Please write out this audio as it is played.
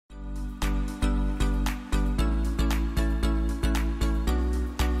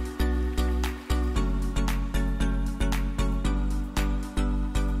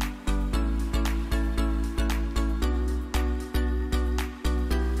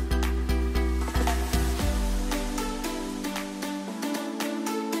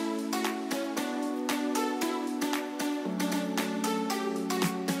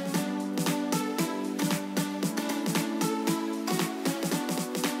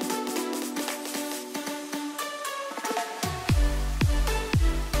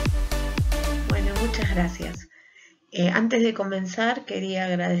gracias. Antes de comenzar, quería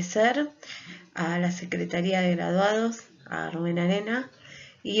agradecer a la Secretaría de Graduados, a Rubén Arena,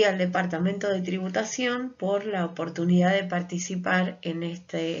 y al Departamento de Tributación por la oportunidad de participar en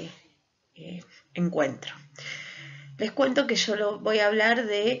este encuentro. Les cuento que yo voy a hablar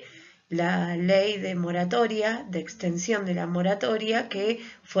de la ley de moratoria, de extensión de la moratoria, que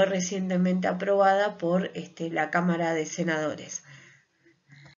fue recientemente aprobada por la Cámara de Senadores.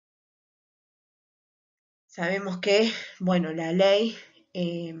 Sabemos que, bueno, la ley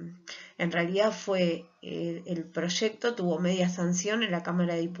en realidad fue, el proyecto tuvo media sanción en la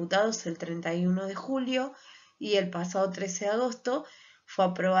Cámara de Diputados el 31 de julio y el pasado 13 de agosto fue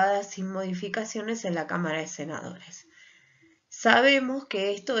aprobada sin modificaciones en la Cámara de Senadores. Sabemos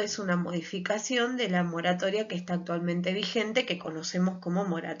que esto es una modificación de la moratoria que está actualmente vigente, que conocemos como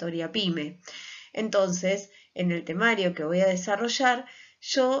moratoria PYME. Entonces, en el temario que voy a desarrollar,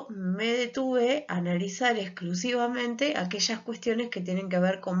 yo me detuve a analizar exclusivamente aquellas cuestiones que tienen que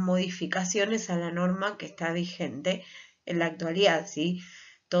ver con modificaciones a la norma que está vigente en la actualidad, ¿sí?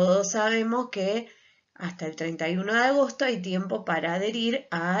 Todos sabemos que hasta el 31 de agosto hay tiempo para adherir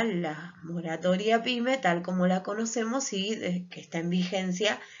a la moratoria PYME tal como la conocemos y que está en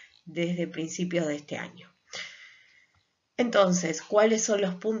vigencia desde principios de este año. Entonces, ¿cuáles son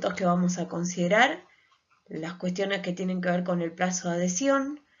los puntos que vamos a considerar? Las cuestiones que tienen que ver con el plazo de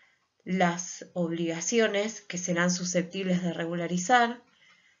adhesión, las obligaciones que serán susceptibles de regularizar,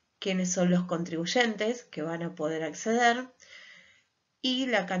 quiénes son los contribuyentes que van a poder acceder y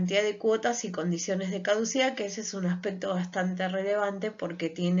la cantidad de cuotas y condiciones de caducidad, que ese es un aspecto bastante relevante porque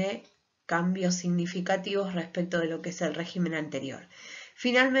tiene cambios significativos respecto de lo que es el régimen anterior.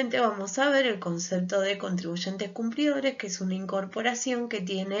 Finalmente vamos a ver el concepto de contribuyentes cumplidores, que es una incorporación que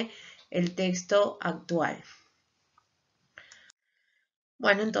tiene el texto actual.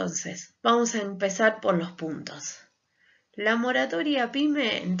 Bueno, entonces, vamos a empezar por los puntos. La moratoria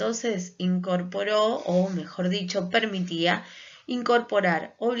PYME entonces incorporó, o mejor dicho, permitía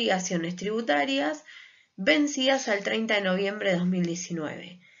incorporar obligaciones tributarias vencidas al 30 de noviembre de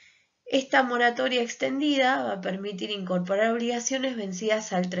 2019. Esta moratoria extendida va a permitir incorporar obligaciones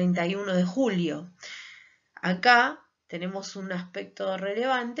vencidas al 31 de julio. Acá tenemos un aspecto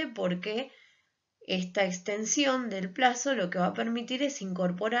relevante porque esta extensión del plazo lo que va a permitir es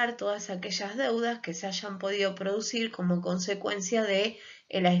incorporar todas aquellas deudas que se hayan podido producir como consecuencia del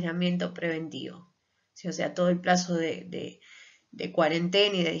aislamiento preventivo. ¿Sí? O sea, todo el plazo de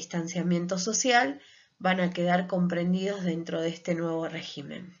cuarentena y de distanciamiento social van a quedar comprendidos dentro de este nuevo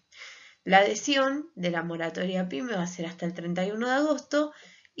régimen. La adhesión de la moratoria PYME va a ser hasta el 31 de agosto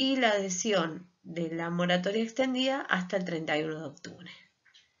y la adhesión de la moratoria extendida hasta el 31 de octubre.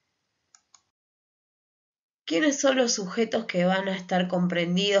 ¿Quiénes son los sujetos que van a estar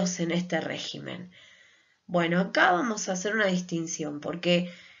comprendidos en este régimen? Bueno, acá vamos a hacer una distinción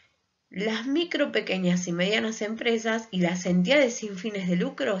porque las micro, pequeñas y medianas empresas y las entidades sin fines de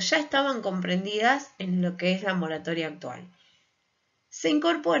lucro ya estaban comprendidas en lo que es la moratoria actual. Se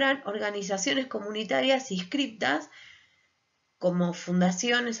incorporan organizaciones comunitarias inscriptas como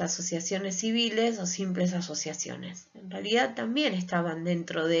fundaciones, asociaciones civiles o simples asociaciones. En realidad también estaban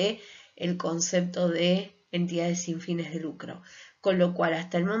dentro del concepto de entidades sin fines de lucro, con lo cual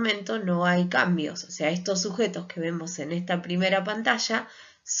hasta el momento no hay cambios. O sea, estos sujetos que vemos en esta primera pantalla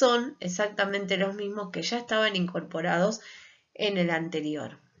son exactamente los mismos que ya estaban incorporados en el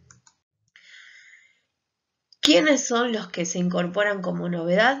anterior. ¿Quiénes son los que se incorporan como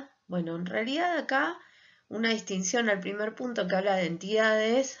novedad? Bueno, en realidad acá una distinción al primer punto que habla de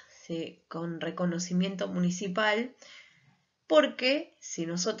entidades con reconocimiento municipal, porque si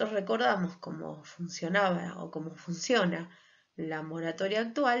nosotros recordamos cómo funcionaba o cómo funciona la moratoria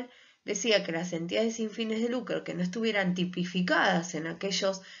actual, decía que las entidades sin fines de lucro que no estuvieran tipificadas en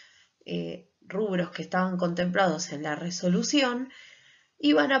aquellos rubros que estaban contemplados en la resolución,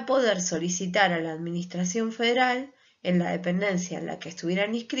 iban a poder solicitar a la Administración Federal, en la dependencia en la que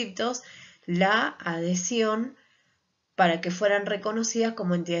estuvieran inscriptos, la adhesión para que fueran reconocidas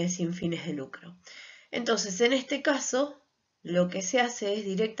como entidades sin fines de lucro. Entonces, en este caso, lo que se hace es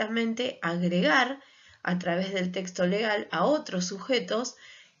directamente agregar a través del texto legal a otros sujetos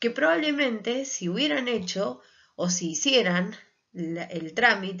que probablemente si hubieran hecho o si hicieran el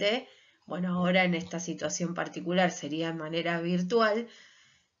trámite, bueno, ahora en esta situación particular sería de manera virtual,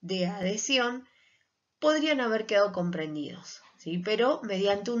 de adhesión, podrían haber quedado comprendidos, ¿sí? Pero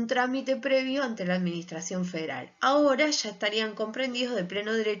mediante un trámite previo ante la Administración Federal. Ahora ya estarían comprendidos de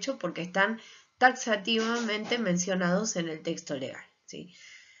pleno derecho porque están taxativamente mencionados en el texto legal, ¿sí?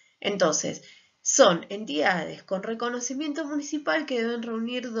 Entonces, Son entidades con reconocimiento municipal que deben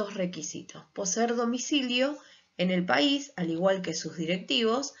reunir dos requisitos: poseer domicilio en el país, al igual que sus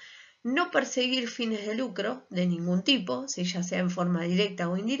directivos, no perseguir fines de lucro de ningún tipo, si ya sea en forma directa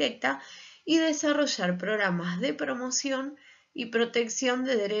o indirecta, y desarrollar programas de promoción y protección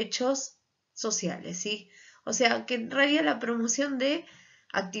de derechos sociales, ¿sí? O sea, que en realidad la promoción de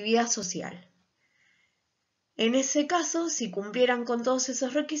actividad social. En ese caso, si cumplieran con todos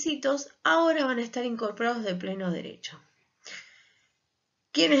esos requisitos, ahora van a estar incorporados de pleno derecho.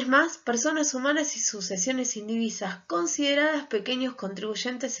 ¿Quiénes más? Personas humanas y sucesiones indivisas consideradas pequeños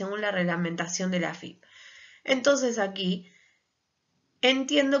contribuyentes según la reglamentación de la AFIP. Entonces aquí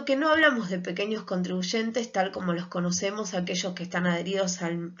entiendo que no hablamos de pequeños contribuyentes tal como los conocemos aquellos que están adheridos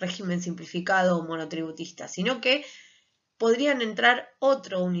al régimen simplificado o monotributista, sino que podrían entrar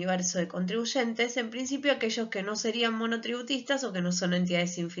otro universo de contribuyentes, en principio aquellos que no serían monotributistas o que no son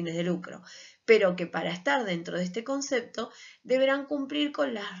entidades sin fines de lucro, pero que para estar dentro de este concepto deberán cumplir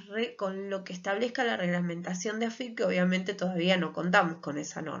con lo que establezca la reglamentación de AFIP, que obviamente todavía no contamos con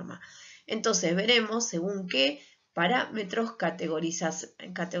esa norma. Entonces veremos según qué parámetros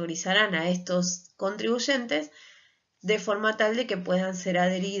categorizarán a estos contribuyentes de forma tal de que puedan ser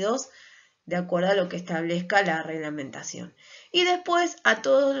adheridos de acuerdo a lo que establezca la reglamentación. Y después a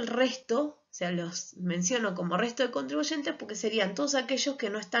todo el resto, o sea, los menciono como resto de contribuyentes porque serían todos aquellos que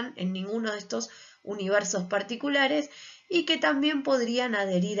no están en ninguno de estos universos particulares y que también podrían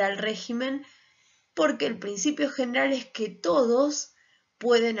adherir al régimen, porque el principio general es que todos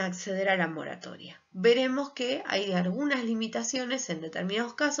pueden acceder a la moratoria. Veremos que hay algunas limitaciones en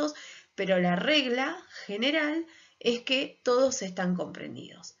determinados casos, pero la regla general es que todos están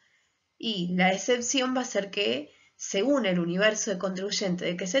comprendidos. Y la excepción va a ser que, según el universo de contribuyente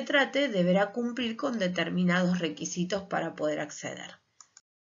de que se trate, deberá cumplir con determinados requisitos para poder acceder.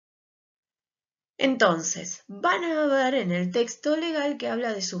 Entonces, van a ver en el texto legal que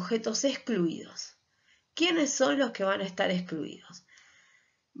habla de sujetos excluidos. ¿Quiénes son los que van a estar excluidos?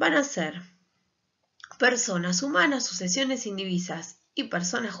 Van a ser personas humanas, sucesiones indivisas y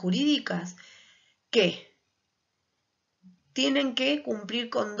personas jurídicas que tienen que cumplir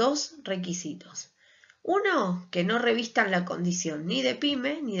con dos requisitos. Uno, que no revistan la condición ni de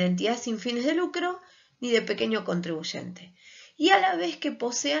pyme, ni de entidad sin fines de lucro, ni de pequeño contribuyente. Y a la vez que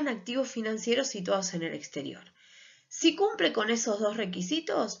posean activos financieros situados en el exterior. Si cumple con esos dos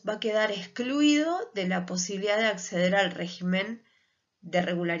requisitos, va a quedar excluido de la posibilidad de acceder al régimen de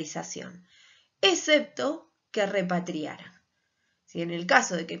regularización, excepto que repatriara. Si en el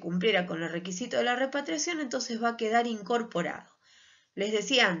caso de que cumpliera con el requisito de la repatriación, entonces va a quedar incorporado. Les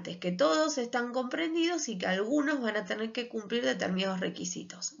decía antes que todos están comprendidos y que algunos van a tener que cumplir determinados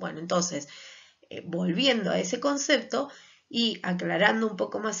requisitos. Bueno, entonces, volviendo a ese concepto y aclarando un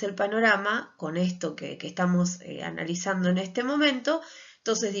poco más el panorama con esto que estamos analizando en este momento,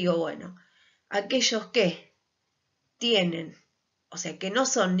 entonces digo, bueno, aquellos que tienen, o sea, que no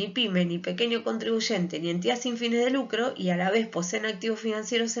son ni pyme, ni pequeño contribuyente, ni entidad sin fines de lucro y a la vez poseen activos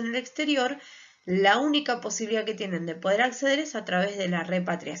financieros en el exterior, la única posibilidad que tienen de poder acceder es a través de la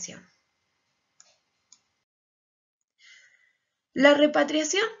repatriación. La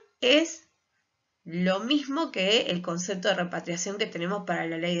repatriación es lo mismo que el concepto de repatriación que tenemos para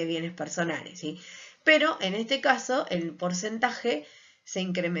la ley de bienes personales, ¿sí? Pero en este caso el porcentaje se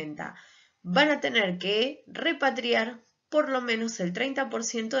incrementa. Van a tener que repatriar por lo menos el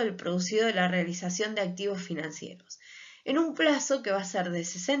 30% del producido de la realización de activos financieros, en un plazo que va a ser de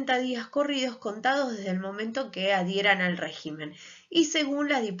 60 días corridos contados desde el momento que adhieran al régimen y según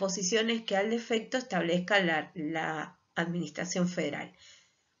las disposiciones que al defecto establezca la Administración Federal.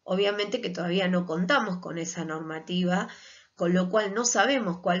 Obviamente que todavía no contamos con esa normativa, con lo cual no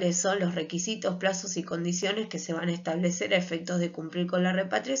sabemos cuáles son los requisitos, plazos y condiciones que se van a establecer a efectos de cumplir con la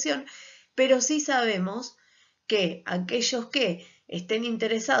repatriación, pero sí sabemos que aquellos que estén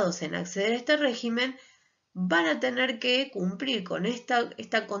interesados en acceder a este régimen van a tener que cumplir con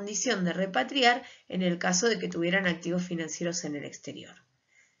esta condición de repatriar en el caso de que tuvieran activos financieros en el exterior.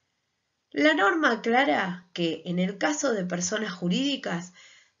 La norma aclara que en el caso de personas jurídicas,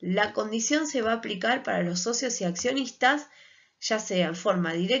 la condición se va a aplicar para los socios y accionistas, ya sea en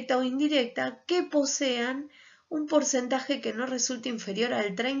forma directa o indirecta, que posean un porcentaje que no resulte inferior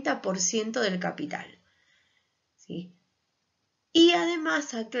al 30% del capital. ¿Sí? Y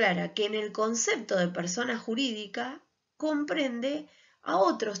además aclara que en el concepto de persona jurídica comprende a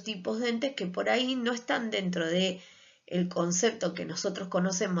otros tipos de entes que por ahí no están dentro de el concepto que nosotros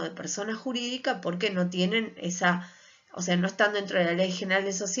conocemos de persona jurídica porque no tienen esa, o sea, no están dentro de la Ley General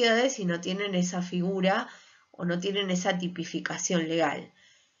de Sociedades y no tienen esa figura o no tienen esa tipificación legal.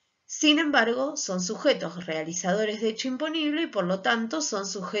 Sin embargo, son sujetos realizadores de hecho imponible y por lo tanto son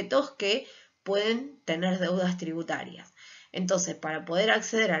sujetos que pueden tener deudas tributarias. Entonces, para poder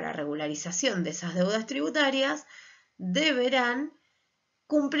acceder a la regularización de esas deudas tributarias, deberán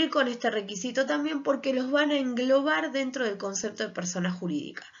cumplir con este requisito también porque los van a englobar dentro del concepto de persona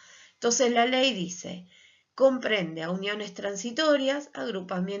jurídica. Entonces, la ley dice, comprende a uniones transitorias,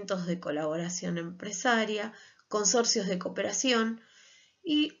 agrupamientos de colaboración empresaria, consorcios de cooperación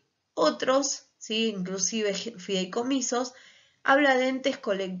y otros, ¿sí? Inclusive fideicomisos, habla de entes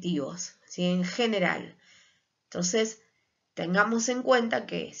colectivos, ¿sí? En general. Entonces, tengamos en cuenta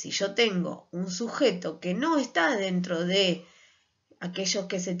que si yo tengo un sujeto que no está dentro de aquellos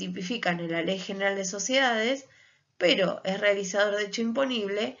que se tipifican en la Ley General de Sociedades, pero es realizador de hecho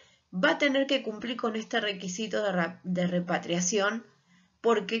imponible, va a tener que cumplir con este requisito de repatriación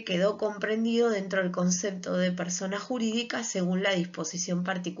porque quedó comprendido dentro del concepto de persona jurídica según la disposición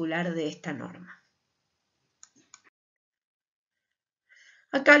particular de esta norma.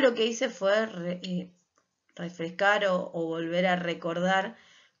 Acá lo que hice fue refrescar o volver a recordar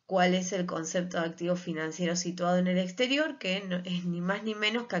cuál es el concepto de activo financiero situado en el exterior, que no, es ni más ni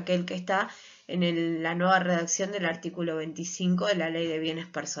menos que aquel que está en la nueva redacción del artículo 25 de la Ley de Bienes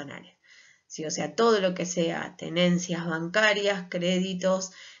Personales. ¿Sí? O sea, todo lo que sea tenencias bancarias,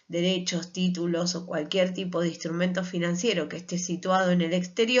 créditos, derechos, títulos o cualquier tipo de instrumento financiero que esté situado en el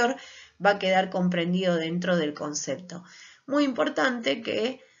exterior va a quedar comprendido dentro del concepto. Muy importante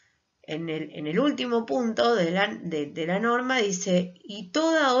que en el último punto de la norma dice, y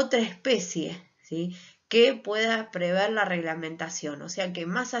toda otra especie, ¿sí? Que pueda prever la reglamentación. O sea que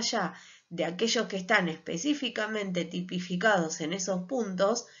más allá de aquellos que están específicamente tipificados en esos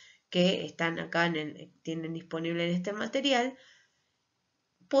puntos, que están acá, tienen disponible en este material,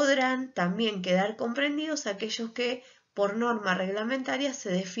 podrán también quedar comprendidos aquellos que por norma reglamentaria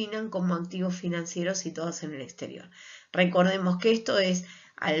se definan como activos financieros situados en el exterior. Recordemos que esto es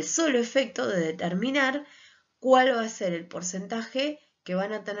al solo efecto de determinar cuál va a ser el porcentaje que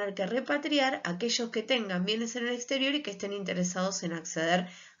van a tener que repatriar aquellos que tengan bienes en el exterior y que estén interesados en acceder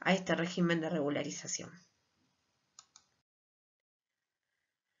a este régimen de regularización.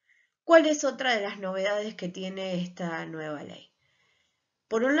 ¿Cuál es otra de las novedades que tiene esta nueva ley?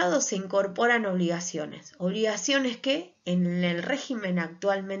 Por un lado se incorporan obligaciones que en el régimen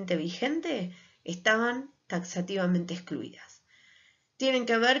actualmente vigente estaban taxativamente excluidas. Tienen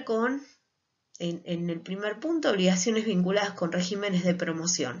que ver con, en el primer punto, obligaciones vinculadas con regímenes de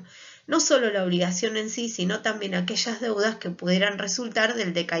promoción. No solo la obligación en sí, sino también aquellas deudas que pudieran resultar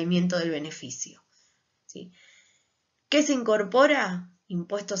del decaimiento del beneficio. ¿Sí? ¿Qué se incorpora?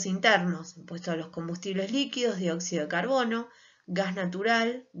 Impuestos internos, impuestos a los combustibles líquidos, dióxido de carbono, gas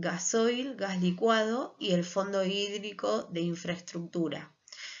natural, gasoil, gas licuado y el fondo hídrico de infraestructura.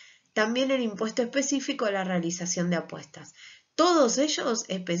 También el impuesto específico a la realización de apuestas. Todos ellos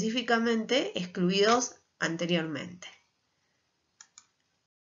específicamente excluidos anteriormente.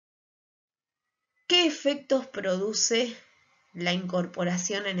 ¿Qué efectos produce la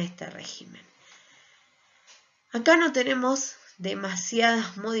incorporación en este régimen? Acá no tenemos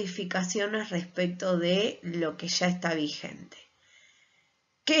demasiadas modificaciones respecto de lo que ya está vigente.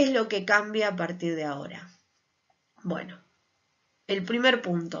 ¿Qué es lo que cambia a partir de ahora? Bueno, el primer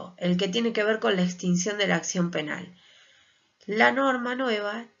punto, el que tiene que ver con la extinción de la acción penal. La norma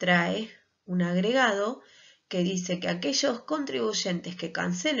nueva trae un agregado que dice que aquellos contribuyentes que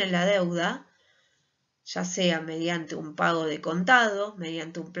cancelen la deuda, ya sea mediante un pago de contado,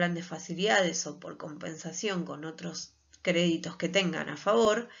 mediante un plan de facilidades o por compensación con otros créditos que tengan a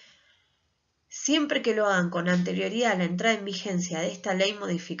favor, siempre que lo hagan con anterioridad a la entrada en vigencia de esta ley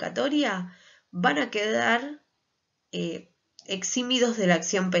modificatoria, van a quedar eximidos de la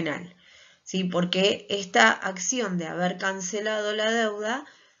acción penal, ¿sí? Porque esta acción de haber cancelado la deuda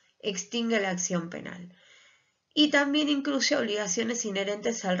extingue la acción penal. Y también incluye obligaciones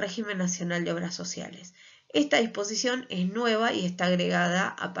inherentes al régimen nacional de obras sociales. Esta disposición es nueva y está agregada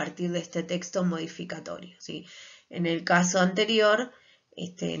a partir de este texto modificatorio, ¿sí? En el caso anterior,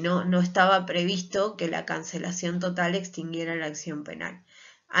 no estaba previsto que la cancelación total extinguiera la acción penal,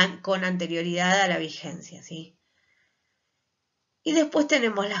 con anterioridad a la vigencia, ¿sí? Y después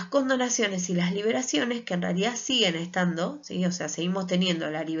tenemos las condonaciones y las liberaciones que en realidad siguen estando, ¿sí? O sea, seguimos teniendo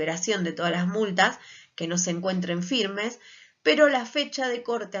la liberación de todas las multas que no se encuentren firmes, pero la fecha de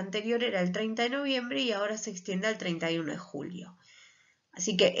corte anterior era el 30 de noviembre y ahora se extiende al 31 de julio.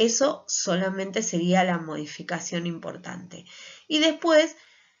 Así que eso solamente sería la modificación importante. Y después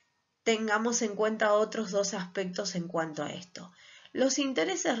tengamos en cuenta otros dos aspectos en cuanto a esto. Los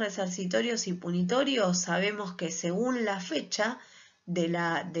intereses resarcitorios y punitorios sabemos que según la fecha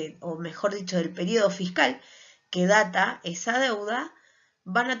o mejor dicho, del periodo fiscal que data esa deuda,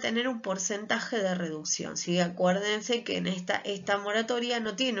 van a tener un porcentaje de reducción. ¿Sí? Acuérdense que en esta moratoria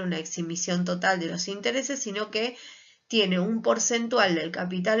no tiene una exhibición total de los intereses, sino que tiene un porcentual del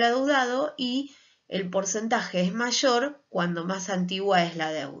capital adeudado y el porcentaje es mayor cuando más antigua es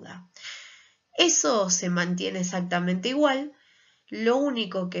la deuda. Eso se mantiene exactamente igual. Lo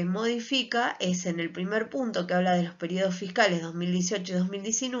único que modifica es en el primer punto que habla de los periodos fiscales 2018 y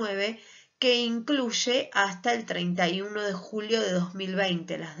 2019, que incluye hasta el 31 de julio de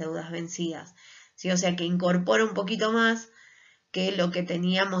 2020 las deudas vencidas. ¿Sí? O sea que incorpora un poquito más que lo que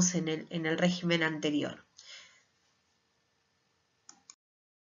teníamos en el régimen anterior.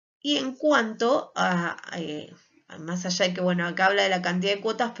 Y en cuanto a más allá de que, bueno, acá habla de la cantidad de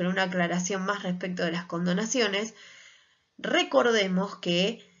cuotas, pero una aclaración más respecto de las condonaciones, recordemos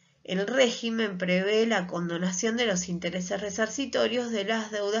que el régimen prevé la condonación de los intereses resarcitorios de las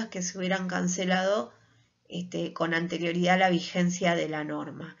deudas que se hubieran cancelado con anterioridad a la vigencia de la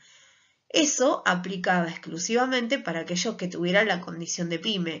norma. Eso aplicaba exclusivamente para aquellos que tuvieran la condición de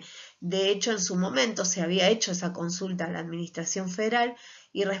pyme. De hecho, en su momento se había hecho esa consulta a la Administración Federal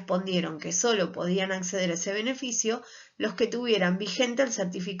y respondieron que solo podían acceder a ese beneficio los que tuvieran vigente el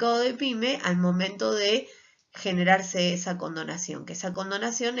certificado de pyme al momento de generarse esa condonación, que esa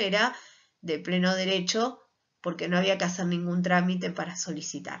condonación era de pleno derecho porque no había que hacer ningún trámite para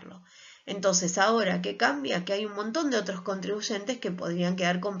solicitarlo. Entonces, ahora, ¿qué cambia? Que hay un montón de otros contribuyentes que podrían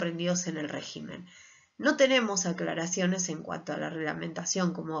quedar comprendidos en el régimen. No tenemos aclaraciones en cuanto a la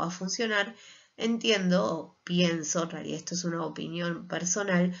reglamentación, cómo va a funcionar. Entiendo, o pienso, en realidad esto es una opinión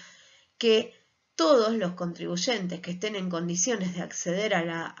personal, que todos los contribuyentes que estén en condiciones de acceder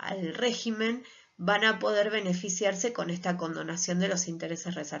al régimen van a poder beneficiarse con esta condonación de los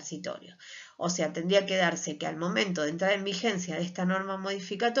intereses resarcitorios. O sea, tendría que darse que al momento de entrar en vigencia de esta norma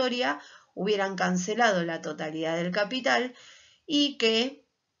modificatoria hubieran cancelado la totalidad del capital y que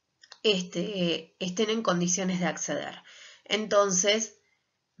estén en condiciones de acceder. Entonces,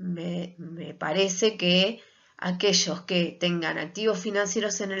 me parece que aquellos que tengan activos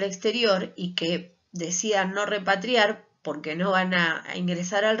financieros en el exterior y que decidan no repatriar porque no van a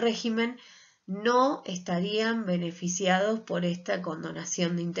ingresar al régimen, no estarían beneficiados por esta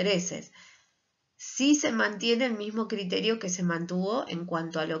condonación de intereses. Sí se mantiene el mismo criterio que se mantuvo en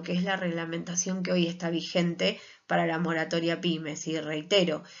cuanto a lo que es la reglamentación que hoy está vigente para la moratoria pymes, y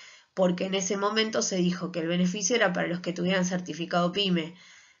reitero, porque en ese momento se dijo que el beneficio era para los que tuvieran certificado pyme,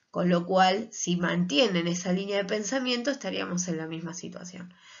 con lo cual, si mantienen esa línea de pensamiento, estaríamos en la misma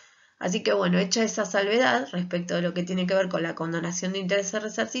situación. Así que bueno, hecha esa salvedad respecto de lo que tiene que ver con la condonación de intereses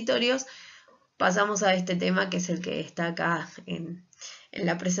resarcitorios, pasamos a este tema que es el que está acá en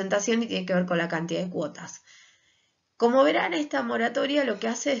la presentación y tiene que ver con la cantidad de cuotas. Como verán, esta moratoria lo que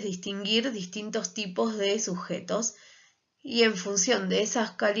hace es distinguir distintos tipos de sujetos y en función de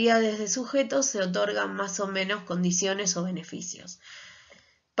esas calidades de sujetos se otorgan más o menos condiciones o beneficios.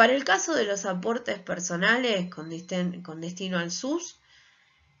 Para el caso de los aportes personales con destino al SUS,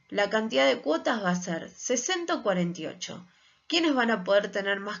 la cantidad de cuotas va a ser 60 o 48. ¿Quiénes van a poder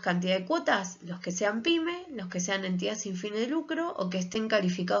tener más cantidad de cuotas? Los que sean pyme, los que sean entidades sin fines de lucro o que estén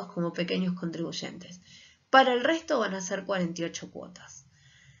calificados como pequeños contribuyentes. Para el resto van a ser 48 cuotas.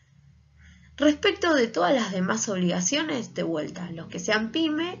 Respecto de todas las demás obligaciones, de vuelta, los que sean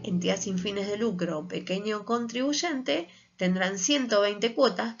pyme, entidad sin fines de lucro o pequeño contribuyente, tendrán 120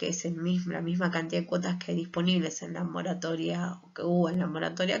 cuotas, que es la misma cantidad de cuotas que hay disponibles en la moratoria o que hubo en la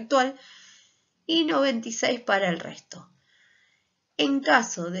moratoria actual, y 96 para el resto. En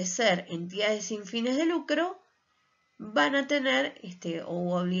caso de ser entidades sin fines de lucro, van a tener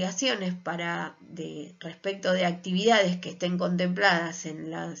obligaciones respecto de actividades que estén contempladas en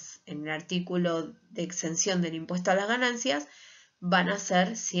el artículo de exención del impuesto a las ganancias, van a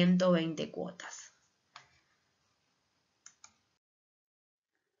ser 120 cuotas.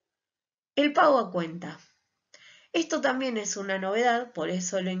 El pago a cuenta. Esto también es una novedad, por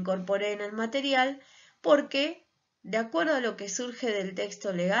eso lo incorporé en el material, porque de acuerdo a lo que surge del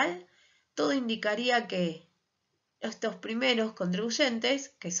texto legal, todo indicaría que estos primeros contribuyentes,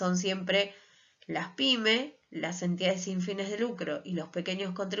 que son siempre las pyme, las entidades sin fines de lucro y los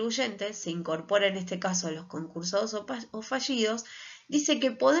pequeños contribuyentes, se incorpora en este caso a los concursados o fallidos, dice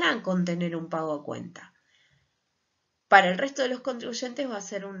que podrán contener un pago a cuenta. Para el resto de los contribuyentes va a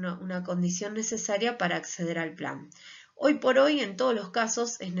ser una condición necesaria para acceder al plan. Hoy por hoy, en todos los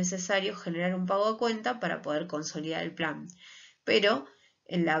casos, es necesario generar un pago a cuenta para poder consolidar el plan. Pero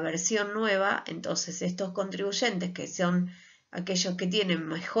en la versión nueva, entonces estos contribuyentes, que son aquellos que tienen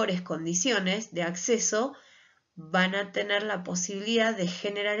mejores condiciones de acceso, van a tener la posibilidad de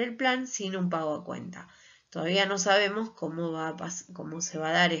generar el plan sin un pago a cuenta. Todavía no sabemos cómo se va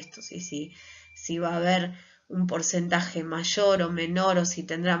a dar esto, si va a haber un porcentaje mayor o menor, o si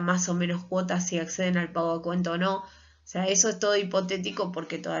tendrán más o menos cuotas si acceden al pago a cuenta o no. O sea, eso es todo hipotético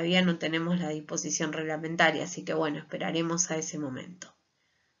porque todavía no tenemos la disposición reglamentaria, así que bueno, esperaremos a ese momento.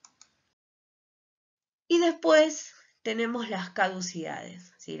 Y después tenemos las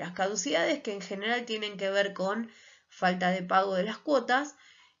caducidades, ¿sí? Las caducidades que en general tienen que ver con falta de pago de las cuotas,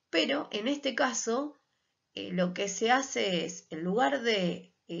 pero en este caso lo que se hace es, en lugar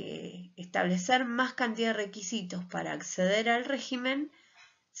de establecer más cantidad de requisitos para acceder al régimen,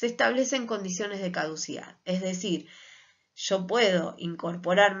 se establecen condiciones de caducidad. Es decir, yo puedo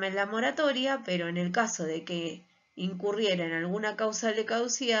incorporarme en la moratoria, pero en el caso de que incurriera en alguna causal de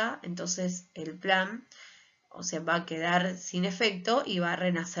caducidad, entonces el plan va a quedar sin efecto y va a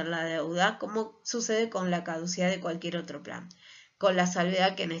renacer la deuda, como sucede con la caducidad de cualquier otro plan. Con la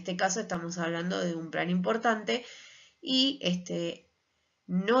salvedad que en este caso estamos hablando de un plan importante y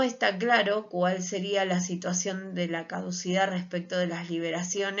no está claro cuál sería la situación de la caducidad respecto de las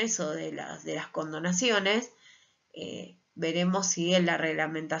liberaciones o de las condonaciones. Veremos si en la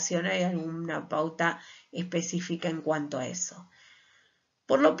reglamentación hay alguna pauta específica en cuanto a eso.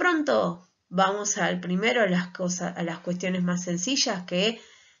 Por lo pronto, vamos primero a las cuestiones más sencillas, que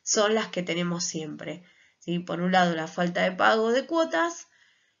son las que tenemos siempre, ¿sí? Por un lado, la falta de pago de cuotas.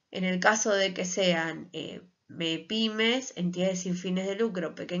 En el caso de que sean pymes, entidades sin fines de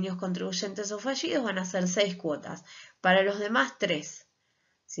lucro, pequeños contribuyentes o fallidos, van a ser 6 cuotas. Para los demás, 3.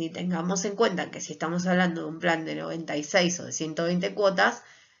 Si tengamos en cuenta que si estamos hablando de un plan de 96 o de 120 cuotas,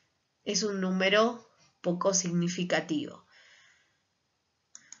 es un número poco significativo.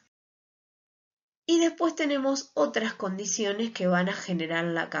 Y después tenemos otras condiciones que van a generar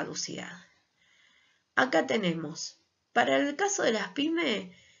la caducidad. Acá tenemos, para el caso de las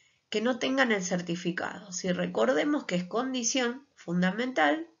pymes, que no tengan el certificado. Si recordemos que es condición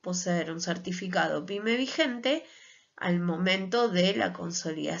fundamental poseer un certificado PYME vigente al momento de la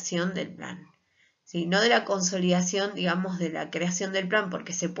consolidación del plan. ¿Sí? No de la consolidación, digamos, de la creación del plan,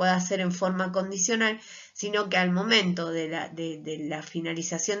 porque se puede hacer en forma condicional, sino que al momento de la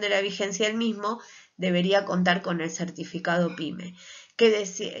finalización de la vigencia del mismo, debería contar con el certificado PYME,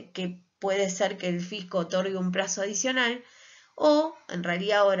 que puede ser que el fisco otorgue un plazo adicional, o en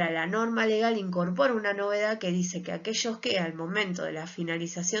realidad ahora la norma legal incorpora una novedad que dice que aquellos que al momento de la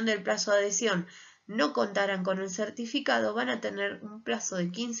finalización del plazo de adhesión no contaran con el certificado van a tener un plazo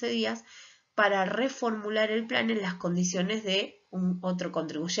de 15 días para reformular el plan en las condiciones de un otro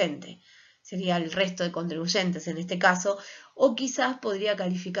contribuyente. Sería el resto de contribuyentes en este caso, o quizás podría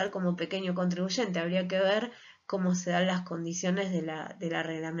calificar como pequeño contribuyente. Habría que ver cómo se dan las condiciones de la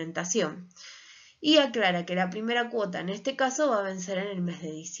reglamentación. Y aclara que la primera cuota en este caso va a vencer en el mes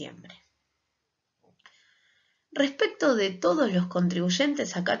de diciembre. Respecto de todos los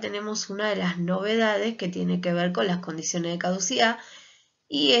contribuyentes, acá tenemos una de las novedades que tiene que ver con las condiciones de caducidad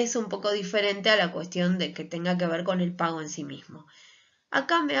y es un poco diferente a la cuestión de que tenga que ver con el pago en sí mismo.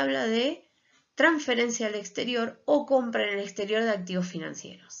 Acá me habla de transferencia al exterior o compra en el exterior de activos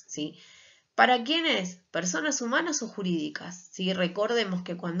financieros, ¿sí? ¿Para quiénes? Personas humanas o jurídicas. ¿Sí? Recordemos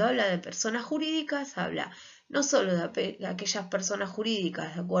que cuando habla de personas jurídicas, habla no solo de aquellas personas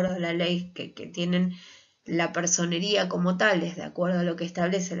jurídicas, de acuerdo a la ley que tienen la personería como tales, de acuerdo a lo que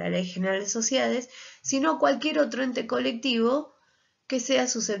establece la Ley General de Sociedades, sino cualquier otro ente colectivo que sea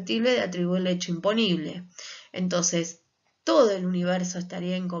susceptible de atribuirle hecho imponible. Entonces, todo el universo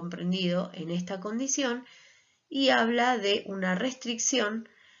estaría incomprendido en esta condición y habla de una restricción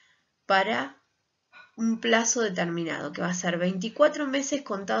para un plazo determinado, que va a ser 24 meses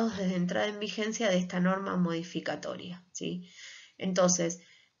contados desde entrada en vigencia de esta norma modificatoria, ¿sí? Entonces,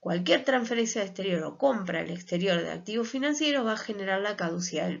 cualquier transferencia al exterior o compra al exterior de activos financieros va a generar la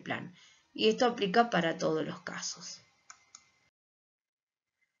caducidad del plan. Y esto aplica para todos los casos.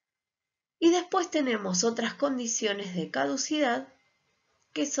 Y después tenemos otras condiciones de caducidad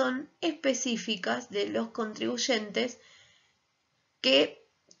que son específicas de los contribuyentes que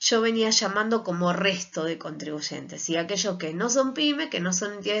yo venía llamando como resto de contribuyentes, ¿sí? Aquellos que no son pyme, que no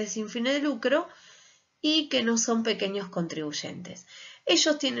son entidades sin fines de lucro y que no son pequeños contribuyentes.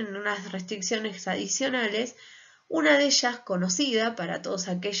 Ellos tienen unas restricciones adicionales, una de ellas conocida para todos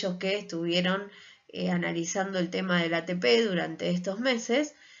aquellos que estuvieron analizando el tema del ATP durante estos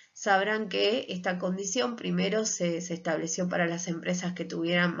meses, sabrán que esta condición primero se estableció para las empresas que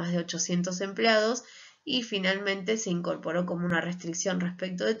tuvieran más de 800 empleados y finalmente se incorporó como una restricción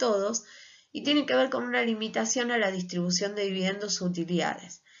respecto de todos y tiene que ver con una limitación a la distribución de dividendos o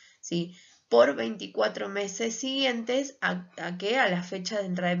utilidades, ¿sí? por 24 meses siguientes a la fecha de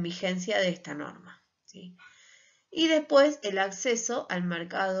entrada en vigencia de esta norma, ¿sí? Y después el acceso al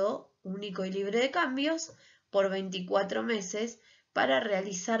mercado único y libre de cambios por 24 meses para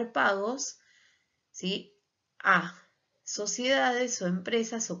realizar pagos, ¿sí?, a sociedades o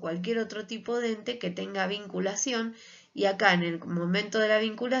empresas o cualquier otro tipo de ente que tenga vinculación, y acá en el momento de la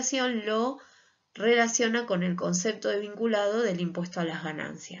vinculación lo relaciona con el concepto de vinculado del impuesto a las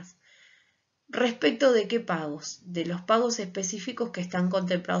ganancias. ¿Respecto de qué pagos? De los pagos específicos que están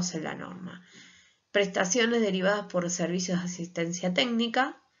contemplados en la norma. Prestaciones derivadas por servicios de asistencia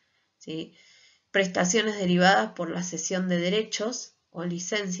técnica, ¿sí?, prestaciones derivadas por la cesión de derechos o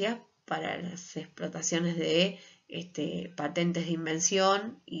licencias para las explotaciones de patentes de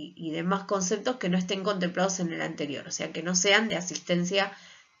invención y demás conceptos que no estén contemplados en el anterior, o sea, que no sean de asistencia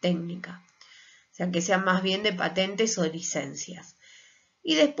técnica, o sea, que sean más bien de patentes o licencias.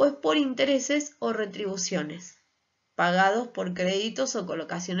 Y después por intereses o retribuciones, pagados por créditos o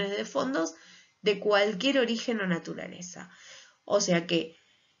colocaciones de fondos de cualquier origen o naturaleza. O sea que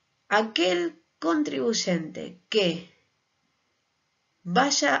aquel contribuyente que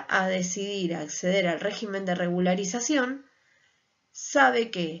vaya a decidir acceder al régimen de regularización sabe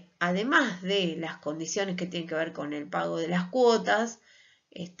que, además de las condiciones que tienen que ver con el pago de las cuotas,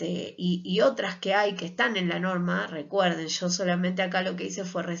 y otras que hay que están en la norma, recuerden, yo solamente acá lo que hice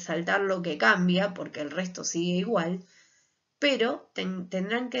fue resaltar lo que cambia, porque el resto sigue igual, pero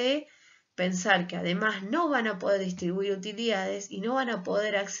tendrán que pensar que además no van a poder distribuir utilidades y no van a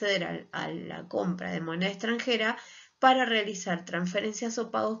poder acceder a la compra de moneda extranjera para realizar transferencias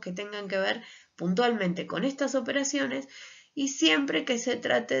o pagos que tengan que ver puntualmente con estas operaciones, y siempre que se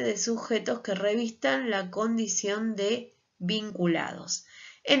trate de sujetos que revistan la condición de vinculados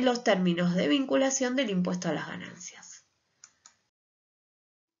en los términos de vinculación del impuesto a las ganancias.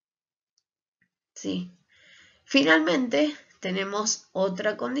 Sí. Finalmente, tenemos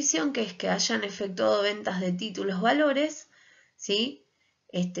otra condición, que es que hayan efectuado ventas de títulos valores, ¿sí?,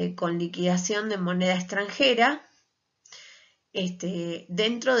 con liquidación de moneda extranjera,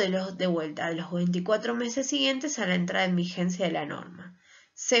 dentro de los 24 meses siguientes a la entrada en vigencia de la norma,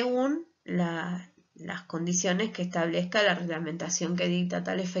 según las condiciones que establezca la reglamentación que dicta a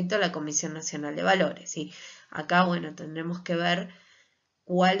tal efecto la Comisión Nacional de Valores, ¿sí? Acá, bueno, tendremos que ver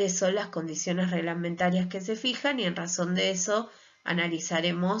cuáles son las condiciones reglamentarias que se fijan, y en razón de eso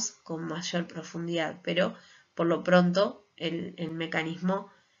analizaremos con mayor profundidad, pero por lo pronto el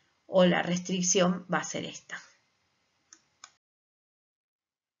mecanismo o la restricción va a ser esta.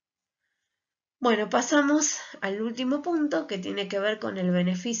 Bueno, pasamos al último punto, que tiene que ver con el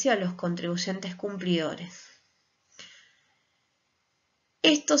beneficio a los contribuyentes cumplidores.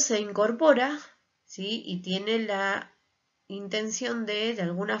 Esto se incorpora, ¿sí?, y tiene la intención de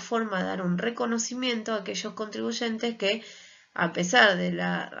alguna forma dar un reconocimiento a aquellos contribuyentes que, a pesar de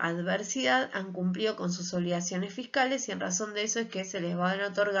la adversidad, han cumplido con sus obligaciones fiscales, y en razón de eso es que se les van a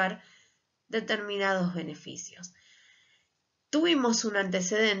otorgar determinados beneficios. Tuvimos un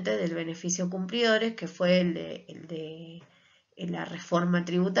antecedente del beneficio cumplidores, que fue el de la reforma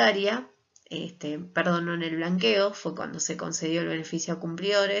tributaria, no en el blanqueo, fue cuando se concedió el beneficio a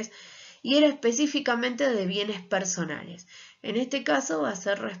cumplidores, y era específicamente de bienes personales. En este caso va a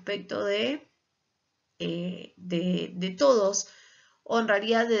ser respecto de todos, o en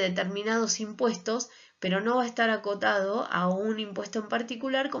realidad de determinados impuestos, pero no va a estar acotado a un impuesto en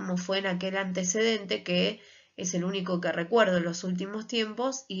particular, como fue en aquel antecedente, que es el único que recuerdo en los últimos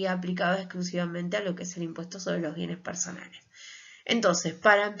tiempos y aplicaba exclusivamente a lo que es el impuesto sobre los bienes personales. Entonces,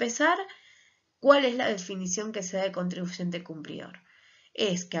 para empezar, ¿cuál es la definición que se da de contribuyente cumplidor?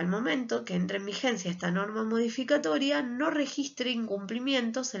 Es que al momento que entre en vigencia esta norma modificatoria no registre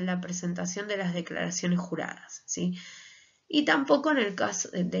incumplimientos en la presentación de las declaraciones juradas, ¿sí?, y tampoco en el caso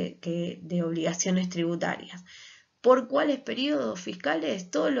de obligaciones tributarias. ¿Por cuáles periodos fiscales?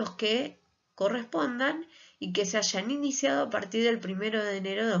 Todos los que correspondan y que se hayan iniciado a partir del 1 de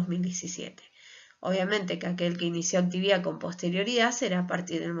enero de 2017. Obviamente que aquel que inició actividad con posterioridad será a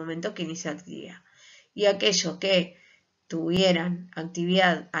partir del momento que inició actividad. Y aquellos que tuvieran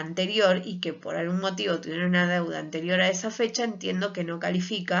actividad anterior y que por algún motivo tuvieran una deuda anterior a esa fecha, entiendo que no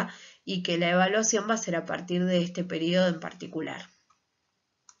califica y que la evaluación va a ser a partir de este periodo en particular.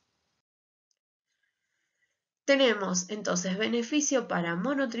 Tenemos entonces beneficio para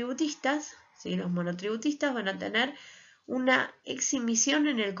monotributistas, ¿sí? Los monotributistas van a tener una exhibición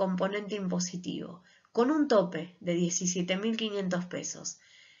en el componente impositivo con un tope de 17.500 pesos.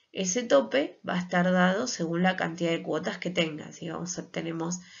 Ese tope va a estar dado según la cantidad de cuotas que tengan. ¿Sí?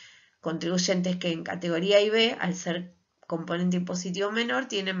 Tenemos contribuyentes que en categoría I y B, al ser componente impositivo menor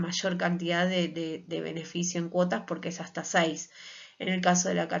tienen mayor cantidad de beneficio en cuotas porque es hasta 6. En el caso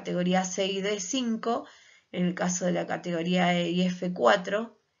de la categoría C y D, 5. En el caso de la categoría E y F,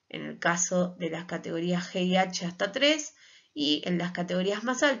 4. En el caso de las categorías G y H, hasta 3. Y en las categorías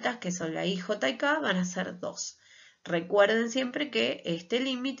más altas, que son la I, J y K, van a ser 2. Recuerden siempre que este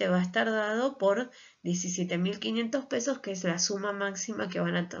límite va a estar dado por 17.500 pesos, que es la suma máxima que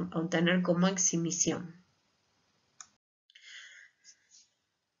van a obtener como exhibición.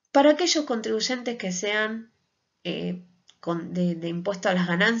 Para aquellos contribuyentes que sean de impuesto a las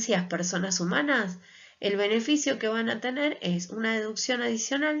ganancias personas humanas, el beneficio que van a tener es una deducción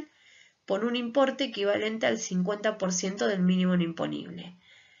adicional por un importe equivalente al 50% del mínimo imponible.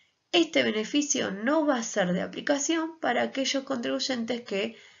 Este beneficio no va a ser de aplicación para aquellos contribuyentes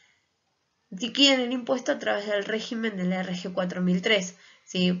que liquiden el impuesto a través del régimen de la RG 4003,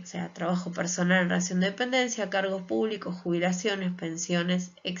 ¿sí? O sea, trabajo personal en relación de dependencia, cargos públicos, jubilaciones,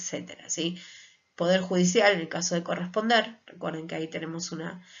 pensiones, etc. ¿sí? Poder judicial en el caso de corresponder, recuerden que ahí tenemos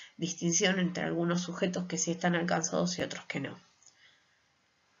una distinción entre algunos sujetos que sí están alcanzados y otros que no.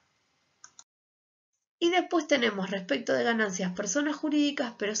 Y después tenemos respecto de ganancias personas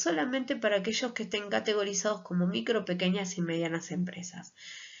jurídicas, pero solamente para aquellos que estén categorizados como micro, pequeñas y medianas empresas.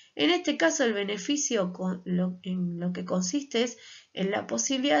 En este caso el beneficio en lo que consiste es en la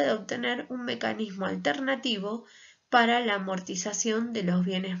posibilidad de obtener un mecanismo alternativo para la amortización de los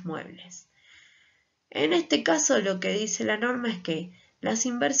bienes muebles. En este caso lo que dice la norma es que las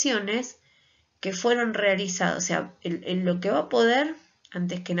inversiones que fueron realizadas, o sea, lo que va a poder,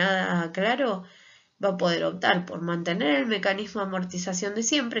 antes que nada aclaro, va a poder optar por mantener el mecanismo de amortización de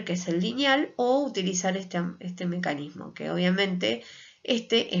siempre, que es el lineal, o utilizar este mecanismo, que obviamente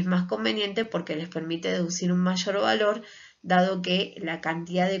este es más conveniente porque les permite deducir un mayor valor, dado que la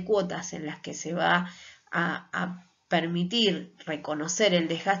cantidad de cuotas en las que se va a permitir reconocer el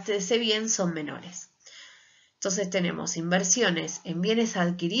desgaste de ese bien son menores. Entonces tenemos inversiones en bienes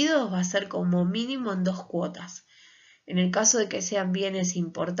adquiridos, va a ser como mínimo en 2 cuotas. En el caso de que sean bienes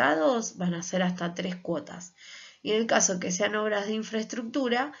importados, van a ser hasta 3 cuotas. Y en el caso de que sean obras de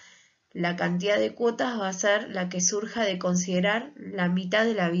infraestructura, la cantidad de cuotas va a ser la que surja de considerar la mitad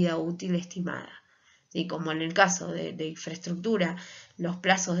de la vida útil estimada. ¿Sí? Como en el caso de infraestructura, los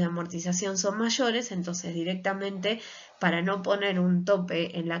plazos de amortización son mayores, entonces directamente para no poner un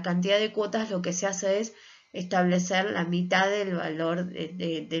tope en la cantidad de cuotas, lo que se hace es establecer la mitad del valor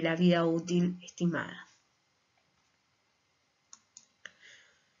de la vida útil estimada.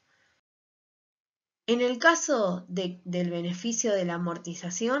 En el caso del beneficio de la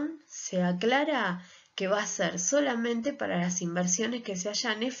amortización, se aclara que va a ser solamente para las inversiones que se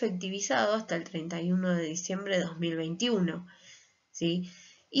hayan efectivizado hasta el 31 de diciembre de 2021, ¿sí?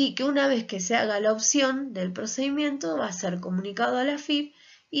 Y que una vez que se haga la opción del procedimiento va a ser comunicado a la AFIP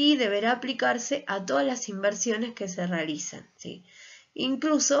y deberá aplicarse a todas las inversiones que se realicen, ¿sí?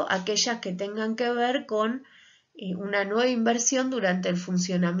 Incluso aquellas que tengan que ver con una nueva inversión durante el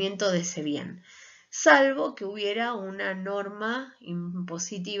funcionamiento de ese bien, salvo que hubiera una norma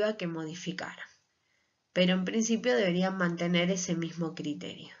impositiva que modificara. Pero en principio deberían mantener ese mismo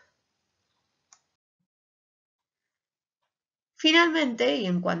criterio. Finalmente, y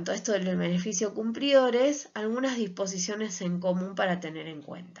en cuanto a esto del beneficio cumplidores, algunas disposiciones en común para tener en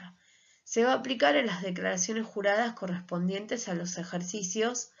cuenta. Se va a aplicar en las declaraciones juradas correspondientes a los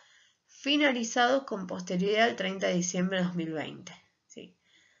ejercicios finalizados con posterioridad al 30 de diciembre de 2020. ¿Sí?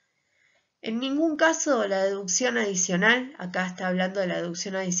 En ningún caso la deducción adicional, acá está hablando de la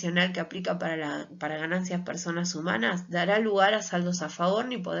deducción adicional que aplica para ganancias personas humanas, dará lugar a saldos a favor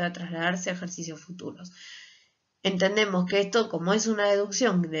ni podrá trasladarse a ejercicios futuros. Entendemos que esto, como es una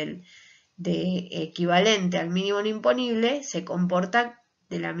deducción de equivalente al mínimo no imponible, se comporta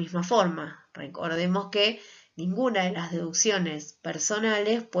de la misma forma. Recordemos que ninguna de las deducciones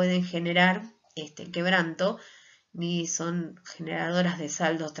personales pueden generar el quebranto, ni son generadoras de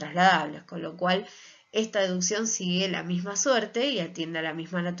saldos trasladables, con lo cual esta deducción sigue la misma suerte y atiende a la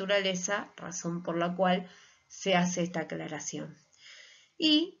misma naturaleza, razón por la cual se hace esta aclaración.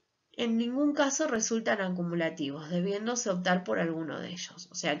 Y en ningún caso resultan acumulativos, debiéndose optar por alguno de ellos.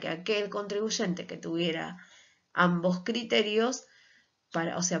 O sea que aquel contribuyente que tuviera ambos criterios,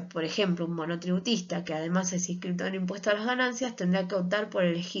 o sea, por ejemplo, un monotributista que además es inscrito en impuesto a las ganancias, tendrá que optar por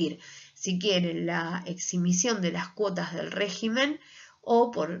elegir si quiere la exhibición de las cuotas del régimen o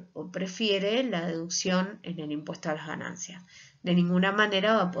prefiere la deducción en el impuesto a las ganancias. De ninguna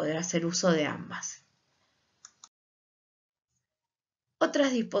manera va a poder hacer uso de ambas.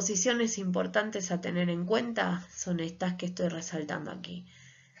 Otras disposiciones importantes a tener en cuenta son estas que estoy resaltando aquí.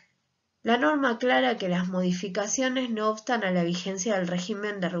 La norma aclara que las modificaciones no obstan a la vigencia del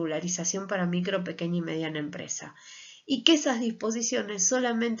régimen de regularización para micro, pequeña y mediana empresa, y que esas disposiciones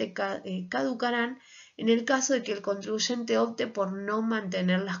solamente caducarán en el caso de que el contribuyente opte por no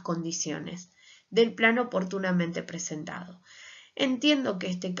mantener las condiciones del plan oportunamente presentado. Entiendo que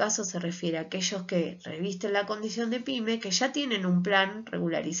este caso se refiere a aquellos que revisten la condición de pyme, que ya tienen un plan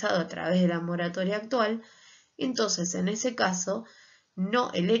regularizado a través de la moratoria actual. Entonces, en ese caso,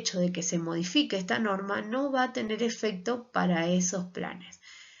 no, el hecho de que se modifique esta norma no va a tener efecto para esos planes.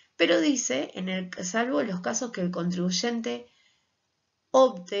 Pero dice, salvo los casos que el contribuyente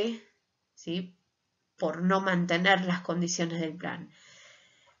opte, ¿sí?, por no mantener las condiciones del plan.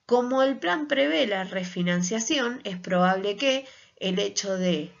 Como el plan prevé la refinanciación, es probable que el hecho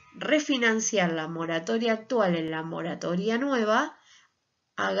de refinanciar la moratoria actual en la moratoria nueva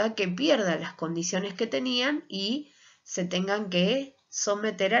haga que pierda las condiciones que tenían y se tengan que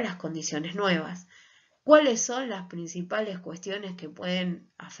someter a las condiciones nuevas. ¿Cuáles son las principales cuestiones que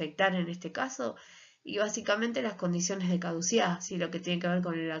pueden afectar en este caso? Y básicamente las condiciones de caducidad, ¿sí?, lo que tiene que ver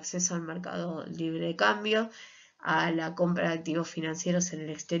con el acceso al mercado libre de cambio, a la compra de activos financieros en el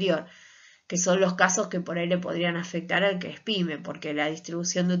exterior, que son los casos que por ahí le podrían afectar al que es pyme, porque la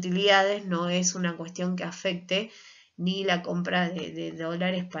distribución de utilidades no es una cuestión que afecte ni la compra de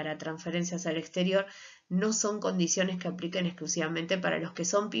dólares para transferencias al exterior, no son condiciones que apliquen exclusivamente para los que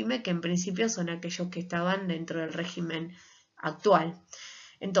son pyme, que en principio son aquellos que estaban dentro del régimen actual.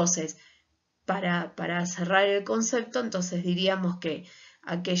 Entonces, para cerrar el concepto, entonces diríamos que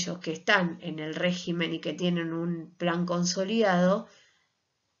aquellos que están en el régimen y que tienen un plan consolidado,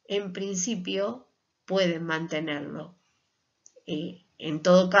 en principio pueden mantenerlo. En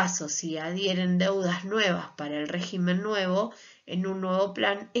todo caso, si adhieren deudas nuevas para el régimen nuevo, en un nuevo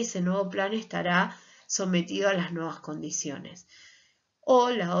plan, ese nuevo plan estará sometido a las nuevas condiciones.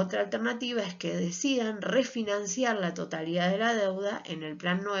 O la otra alternativa es que decidan refinanciar la totalidad de la deuda en el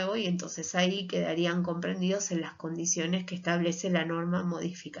plan nuevo y entonces ahí quedarían comprendidos en las condiciones que establece la norma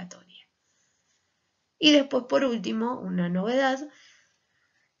modificatoria. Y después, por último, una novedad.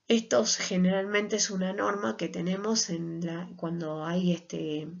 Esto generalmente es una norma que tenemos cuando hay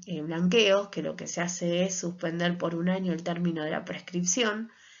blanqueos, que lo que se hace es suspender por un año el término de la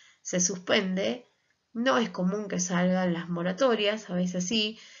prescripción. Se suspende. No es común que salgan las moratorias, a veces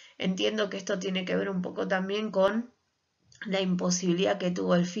sí. Entiendo que esto tiene que ver un poco también con la imposibilidad que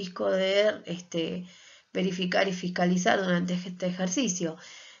tuvo el fisco de verificar y fiscalizar durante este ejercicio.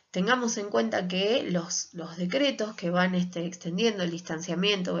 Tengamos en cuenta que los decretos que van extendiendo el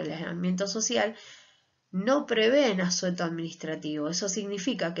distanciamiento o el aislamiento social no prevén asueto administrativo. Eso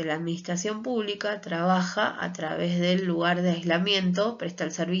significa que la administración pública trabaja a través del lugar de aislamiento, presta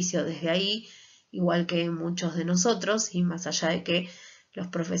el servicio desde ahí, igual que muchos de nosotros, y más allá de que los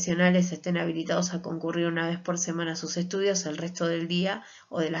profesionales estén habilitados a concurrir una vez por semana a sus estudios, el resto del día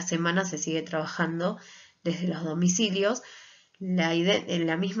o de la semana se sigue trabajando desde los domicilios.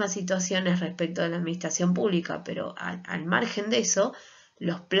 La misma situación es respecto de la administración pública, pero al margen de eso,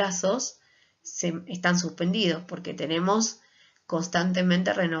 los plazos están suspendidos porque tenemos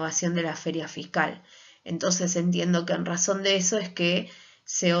constantemente renovación de la feria fiscal. Entonces entiendo que en razón de eso es que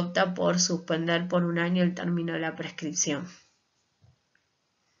se opta por suspender por un año el término de la prescripción.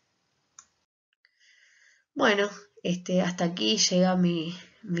 Bueno, hasta aquí llega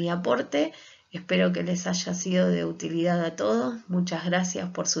mi aporte. Espero que les haya sido de utilidad a todos. Muchas gracias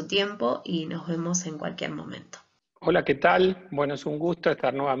por su tiempo y nos vemos en cualquier momento. Hola, ¿qué tal? Bueno, es un gusto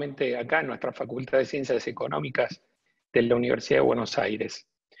estar nuevamente acá en nuestra Facultad de Ciencias Económicas de la Universidad de Buenos Aires.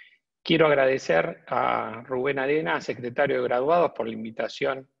 Quiero agradecer a Rubén Arena, secretario de Graduados, por la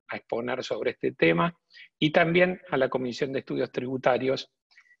invitación a exponer sobre este tema y también a la Comisión de Estudios Tributarios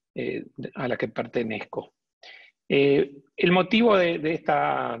a la que pertenezco. El motivo de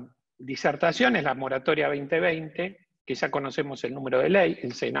esta disertación es la moratoria 2020, que ya conocemos el número de ley.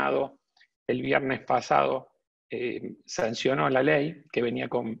 El Senado el viernes pasado sancionó la ley que venía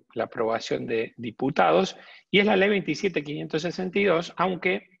con la aprobación de diputados y es la ley 27.562,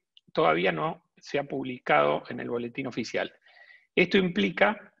 aunque todavía no se ha publicado en el boletín oficial. Esto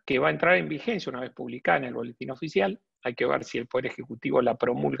implica que va a entrar en vigencia una vez publicada en el boletín oficial. Hay que ver si el Poder Ejecutivo la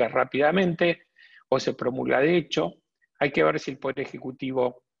promulga rápidamente o se promulga de hecho. Hay que ver si el Poder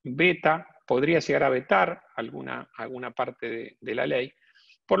Ejecutivo veta, podría llegar a vetar alguna parte de la ley,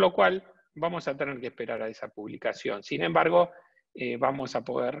 por lo cual vamos a tener que esperar a esa publicación. Sin embargo, vamos a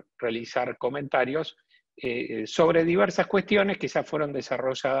poder realizar comentarios sobre diversas cuestiones que ya fueron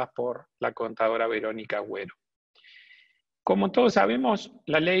desarrolladas por la contadora Verónica Agüero. Como todos sabemos,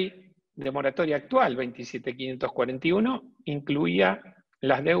 la ley de moratoria actual, 27.541, incluía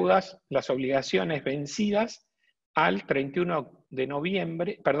las deudas, las obligaciones vencidas al 31 de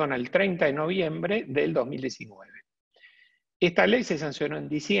noviembre, perdón, al 30 de noviembre del 2019. Esta ley se sancionó en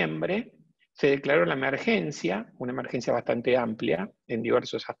diciembre, se declaró la emergencia, una emergencia bastante amplia en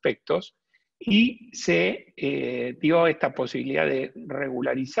diversos aspectos, y se dio esta posibilidad de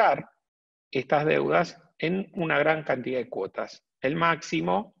regularizar estas deudas en una gran cantidad de cuotas. El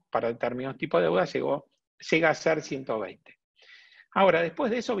máximo para determinados tipos de deudas llega a ser 120. Ahora, después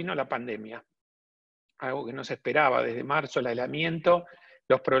de eso vino la pandemia, algo que no se esperaba desde marzo, el aislamiento,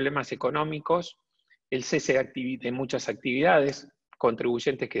 los problemas económicos, el cese de muchas actividades,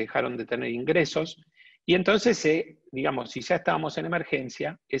 contribuyentes que dejaron de tener ingresos, y entonces, digamos, si ya estábamos en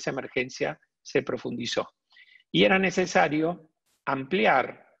emergencia, esa emergencia se profundizó. Y era necesario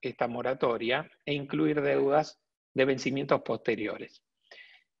ampliar esta moratoria e incluir deudas de vencimientos posteriores.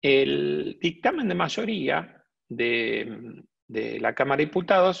 El dictamen de mayoría de la Cámara de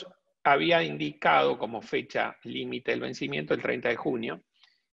Diputados había indicado como fecha límite del vencimiento el 30 de junio.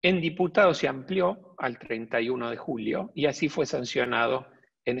 En diputados se amplió al 31 de julio y así fue sancionado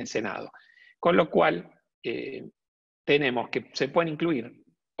en el Senado. Con lo cual, tenemos que se pueden incluir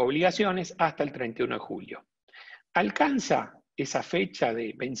obligaciones hasta el 31 de julio. ¿Alcanza esa fecha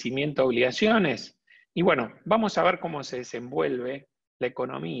de vencimiento de obligaciones? Y bueno, vamos a ver cómo se desenvuelve la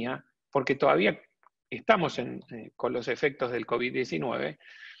economía, porque todavía estamos con los efectos del COVID-19.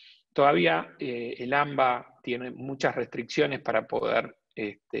 Todavía el AMBA tiene muchas restricciones para poder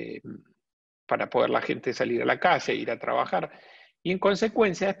la gente salir a la calle, ir a trabajar, y en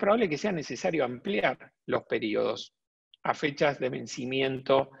consecuencia es probable que sea necesario ampliar los periodos a fechas de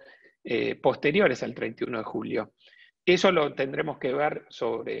vencimiento posteriores al 31 de julio. Eso lo tendremos que ver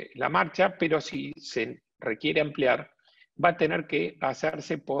sobre la marcha, pero si se requiere ampliar, va a tener que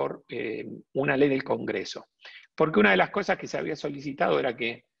hacerse por una ley del Congreso. Porque una de las cosas que se había solicitado era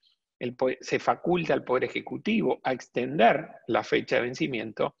que se faculta al Poder Ejecutivo a extender la fecha de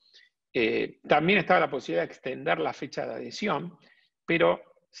vencimiento. También estaba la posibilidad de extender la fecha de adhesión, pero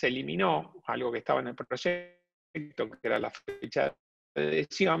se eliminó algo que estaba en el proyecto, que era la fecha de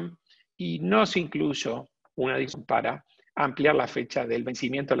adhesión, y no se incluyó una adición para ampliar la fecha del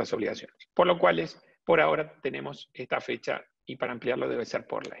vencimiento de las obligaciones. Por lo cual, por ahora tenemos esta fecha y para ampliarlo debe ser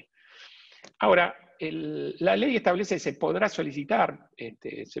por ley. Ahora, la ley establece que se podrá solicitar,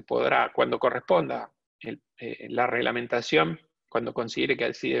 se podrá, cuando corresponda la reglamentación, cuando considere que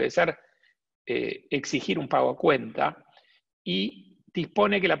así debe ser, exigir un pago a cuenta y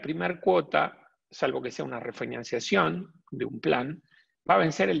dispone que la primera cuota, salvo que sea una refinanciación de un plan, va a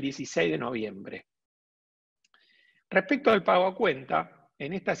vencer el 16 de noviembre. Respecto al pago a cuenta,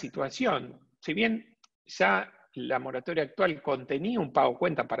 en esta situación, si bien ya la moratoria actual contenía un pago a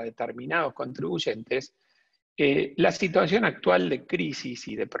cuenta para determinados contribuyentes, la situación actual de crisis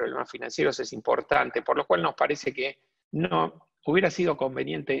y de problemas financieros es importante, por lo cual nos parece que no hubiera sido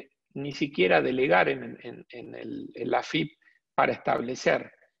conveniente ni siquiera delegar en la AFIP para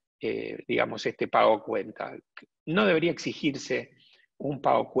establecer, digamos, este pago a cuenta. No debería exigirse un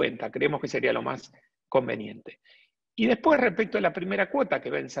pago a cuenta, creemos que sería lo más conveniente. Y después, respecto a la primera cuota, que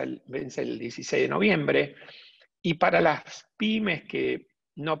vence el 16 de noviembre, y para las pymes que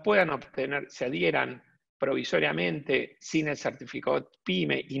no puedan obtener, se adhieran provisoriamente sin el certificado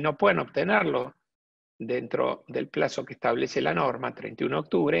PYME y no puedan obtenerlo dentro del plazo que establece la norma, 31 de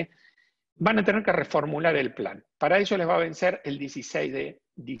octubre, van a tener que reformular el plan. Para ello les va a vencer el 16 de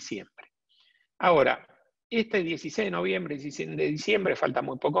diciembre. Ahora, este 16 de noviembre y 16 de diciembre faltan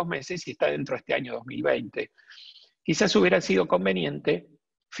muy pocos meses y está dentro de este año 2020. Quizás hubiera sido conveniente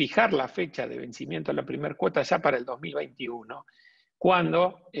fijar la fecha de vencimiento de la primera cuota ya para el 2021,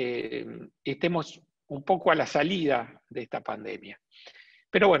 cuando estemos un poco a la salida de esta pandemia.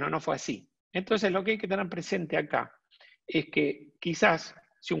 Pero bueno, no fue así. Entonces lo que hay que tener presente acá es que quizás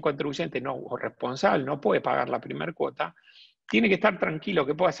si un contribuyente o responsable no puede pagar la primera cuota, tiene que estar tranquilo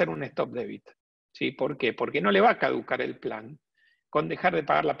que puede hacer un stop debit. ¿Sí? ¿Por qué? Porque no le va a caducar el plan con dejar de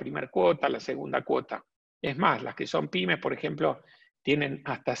pagar la primera cuota, la segunda cuota. Es más, las que son pymes, por ejemplo, tienen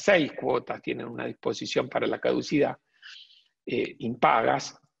hasta 6 cuotas, tienen una disposición para la caducidad,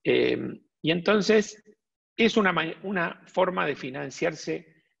 impagas, y entonces es una forma de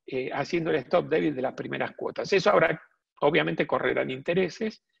financiarse haciendo el stop debit de las primeras cuotas. Eso ahora, obviamente, correrán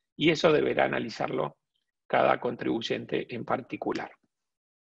intereses y eso deberá analizarlo cada contribuyente en particular.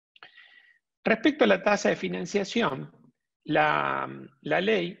 Respecto a la tasa de financiación, la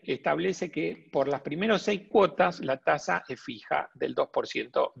ley establece que por las primeras 6 cuotas la tasa es fija del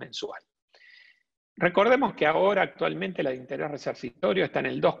 2% mensual. Recordemos que ahora actualmente la de interés resarcitorio está en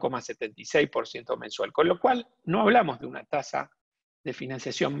el 2,76% mensual, con lo cual no hablamos de una tasa de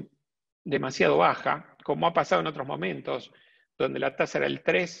financiación demasiado baja, como ha pasado en otros momentos, donde la tasa era el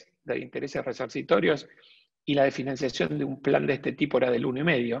 3 de intereses resarcitorios y la de financiación de un plan de este tipo era del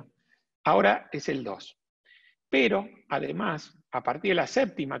 1,5, ahora es el 2. Pero, además, a partir de la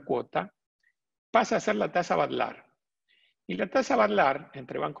 7ª cuota, pasa a ser la tasa Badlar. Y la tasa Badlar,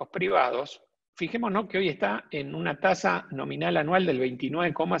 entre bancos privados, fijémonos que hoy está en una tasa nominal anual del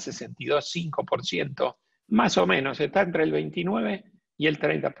 29,625%, más o menos, está entre el 29 y el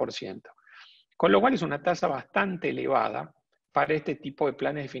 30%. Con lo cual es una tasa bastante elevada para este tipo de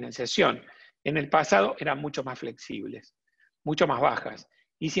planes de financiación. En el pasado eran mucho más flexibles, mucho más bajas.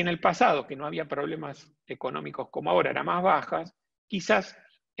 Y si en el pasado, que no había problemas económicos como ahora, eran más bajas, quizás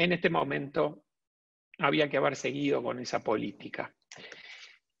en este momento había que haber seguido con esa política.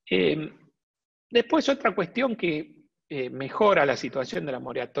 Después otra cuestión que mejora la situación de la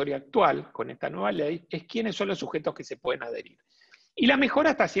moratoria actual con esta nueva ley es quiénes son los sujetos que se pueden adherir. Y la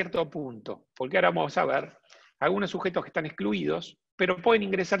mejora hasta cierto punto, porque ahora vamos a ver algunos sujetos que están excluidos, pero pueden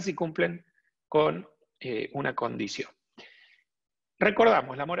ingresar si cumplen con una condición.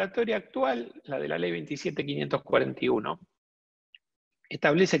 Recordamos, la moratoria actual, la de la ley 27.541,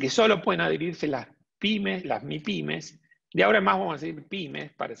 establece que solo pueden adherirse las pymes, las MIPYMES, de ahora en más vamos a decir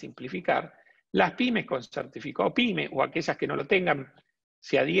pymes para simplificar, las pymes con certificado PYME o aquellas que no lo tengan,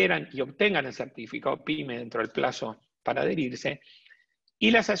 se adhieran y obtengan el certificado PYME dentro del plazo para adherirse, y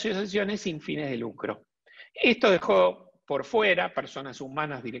las asociaciones sin fines de lucro. Esto dejó por fuera personas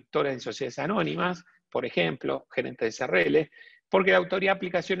humanas, directores de sociedades anónimas, por ejemplo, gerentes de SRL, porque la autoridad de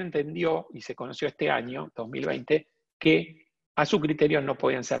aplicación entendió, y se conoció este año, 2020, que a su criterio no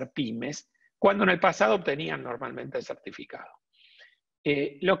podían ser pymes, cuando en el pasado obtenían normalmente el certificado.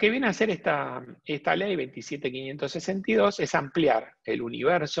 Lo que viene a hacer esta ley 27.562 es ampliar el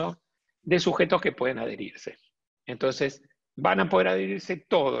universo de sujetos que pueden adherirse. Entonces, van a poder adherirse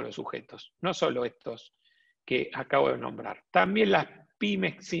todos los sujetos, no solo estos que acabo de nombrar. También las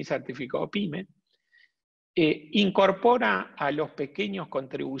pymes sin certificado PYME. Incorpora a los pequeños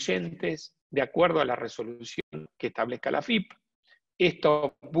contribuyentes de acuerdo a la resolución que establezca la FIP.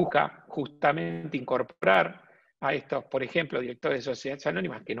 Esto busca justamente incorporar a estos, por ejemplo, directores de sociedades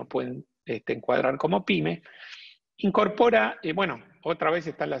anónimas que no pueden encuadrar como PYME. Incorpora, bueno, otra vez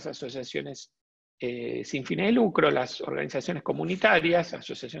están las asociaciones sin fines de lucro, las organizaciones comunitarias,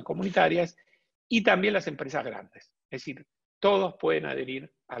 asociaciones comunitarias, y también las empresas grandes. Es decir, todos pueden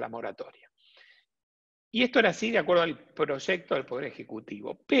adherir a la moratoria. Y esto era así de acuerdo al proyecto del Poder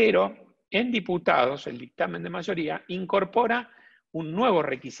Ejecutivo. Pero en diputados, el dictamen de mayoría incorpora un nuevo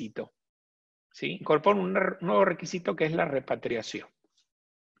requisito. ¿Sí? Incorpora un nuevo requisito que es la repatriación.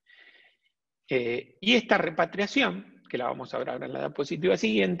 Y esta repatriación, que la vamos a ver ahora en la diapositiva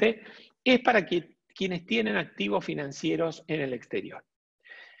siguiente, es para quienes tienen activos financieros en el exterior.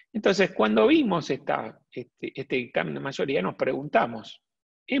 Entonces, cuando vimos este dictamen de mayoría, nos preguntamos,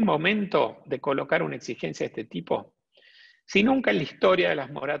 ¿es momento de colocar una exigencia de este tipo? Si nunca en la historia de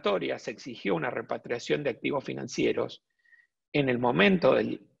las moratorias se exigió una repatriación de activos financieros, en el momento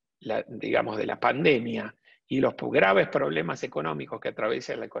de la pandemia y los graves problemas económicos que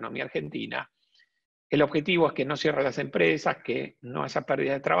atraviesa la economía argentina, el objetivo es que no cierren las empresas, que no haya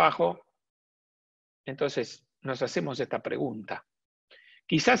pérdida de trabajo. Entonces, nos hacemos esta pregunta.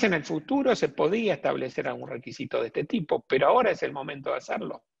 Quizás en el futuro se podía establecer algún requisito de este tipo, pero ahora es el momento de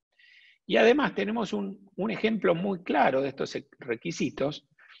hacerlo. Y además tenemos un ejemplo muy claro de estos requisitos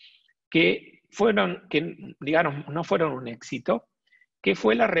que digamos, no fueron un éxito, que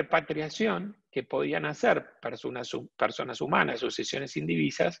fue la repatriación que podían hacer personas humanas, asociaciones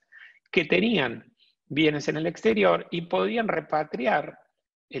indivisas, que tenían bienes en el exterior y podían repatriar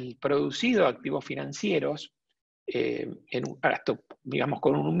el producido de activos financieros digamos,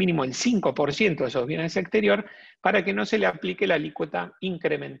 con un mínimo del 5% de esos bienes exterior, para que no se le aplique la alícuota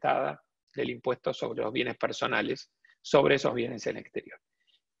incrementada del impuesto sobre los bienes personales sobre esos bienes en el exterior.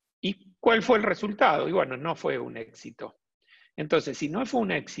 ¿Y cuál fue el resultado? Y bueno, no fue un éxito. Entonces, si no fue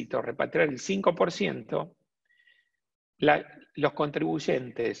un éxito repatriar el 5%, los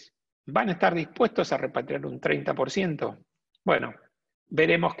contribuyentes van a estar dispuestos a repatriar un 30%. Bueno,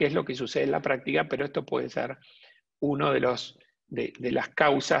 veremos qué es lo que sucede en la práctica, pero esto puede ser uno de las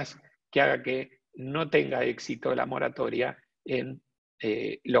causas que haga que no tenga éxito la moratoria en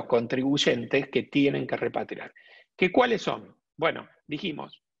los contribuyentes que tienen que repatriar. ¿Cuáles son? Bueno,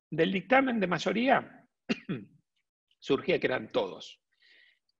 dijimos, del dictamen de mayoría surgía que eran todos.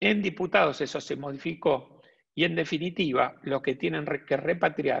 En diputados eso se modificó y en definitiva los que tienen que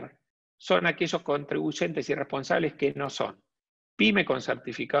repatriar son aquellos contribuyentes y responsables que no son PYME con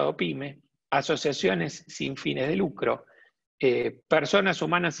certificado PYME, asociaciones sin fines de lucro, personas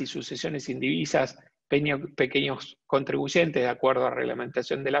humanas y sucesiones indivisas, pequeños contribuyentes de acuerdo a la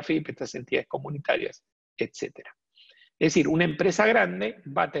reglamentación de la FIP, estas entidades comunitarias, etc. Es decir, una empresa grande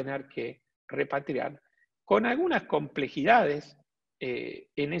va a tener que repatriar con algunas complejidades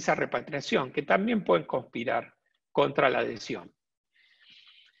en esa repatriación, que también pueden conspirar contra la adhesión.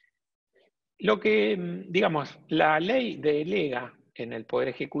 Lo que, digamos, la ley delega en el Poder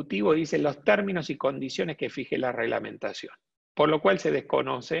Ejecutivo dice los términos y condiciones que fije la reglamentación, por lo cual se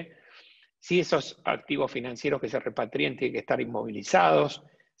desconoce si esos activos financieros que se repatrien tienen que estar inmovilizados,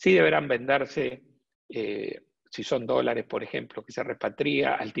 si deberán venderse, si son dólares, por ejemplo, que se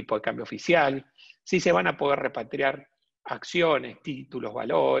repatria al tipo de cambio oficial, si se van a poder repatriar acciones, títulos,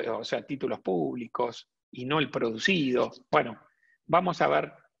 valores, o sea, títulos públicos y no el producido. Bueno, vamos a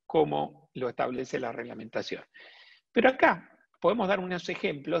ver cómo lo establece la reglamentación. Pero acá podemos dar unos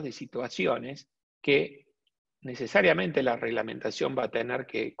ejemplos de situaciones que necesariamente la reglamentación va a tener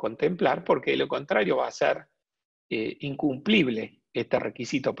que contemplar, porque de lo contrario va a ser incumplible este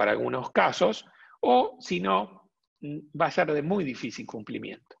requisito para algunos casos, o si no, va a ser de muy difícil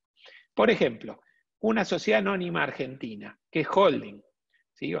cumplimiento. Por ejemplo, una sociedad anónima argentina, que es holding,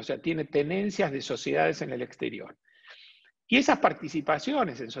 ¿sí? O sea, tiene tenencias de sociedades en el exterior. Y esas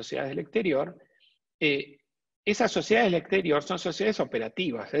participaciones en sociedades del exterior, esas sociedades del exterior son sociedades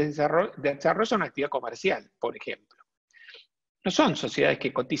operativas, de desarrollo de una actividad comercial, por ejemplo. No son sociedades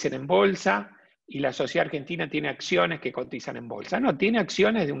que coticen en bolsa y la sociedad argentina tiene acciones que cotizan en bolsa. No, tiene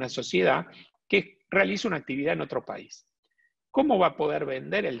acciones de una sociedad que realiza una actividad en otro país. ¿Cómo va a poder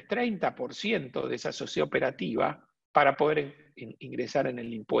vender el 30% de esa sociedad operativa para poder ingresar en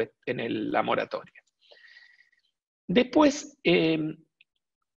el impuesto, en la moratoria? Después, el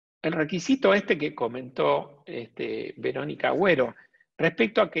requisito que comentó Verónica Agüero,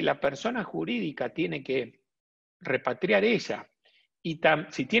 respecto a que la persona jurídica tiene que repatriar ella, y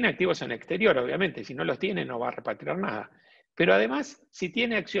si tiene activos en el exterior, obviamente, si no los tiene no va a repatriar nada, pero además, si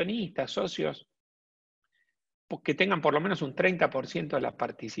tiene accionistas, socios, que tengan por lo menos un 30% de la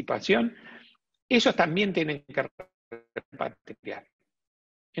participación, ellos también tienen que repatriar.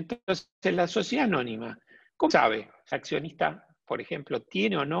 Entonces, la sociedad anónima, ¿cómo sabe si el accionista, por ejemplo,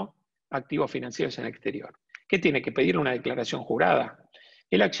 tiene o no activos financieros en el exterior? ¿Qué tiene que pedir una declaración jurada?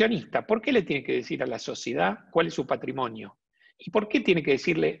 El accionista, ¿por qué le tiene que decir a la sociedad cuál es su patrimonio? ¿Y por qué tiene que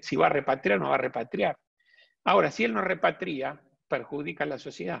decirle si va a repatriar o no va a repatriar? Ahora, si él no repatria, perjudica a la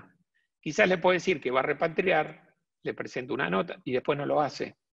sociedad. Quizás le puede decir que va a repatriar, le presenta una nota y después no lo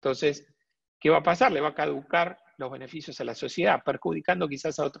hace. Entonces, ¿qué va a pasar? Le va a caducar los beneficios a la sociedad, perjudicando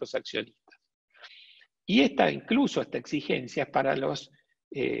quizás a otros accionistas. Y incluso esta exigencia es para los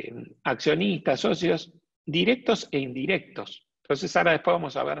accionistas, socios directos e indirectos. Entonces ahora después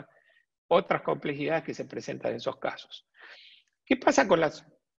vamos a ver otras complejidades que se presentan en esos casos. ¿Qué pasa con las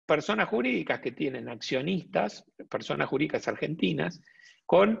personas jurídicas que tienen accionistas, personas jurídicas argentinas,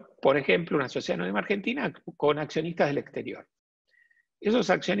 con, por ejemplo, una sociedad anónima argentina con accionistas del exterior? Esos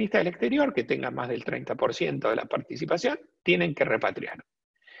accionistas del exterior, que tengan más del 30% de la participación, tienen que repatriar.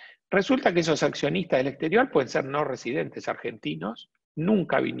 Resulta que esos accionistas del exterior pueden ser no residentes argentinos,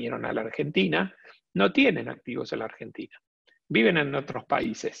 nunca vinieron a la Argentina, no tienen activos en la Argentina, viven en otros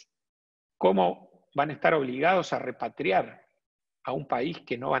países. ¿Cómo van a estar obligados a repatriar a un país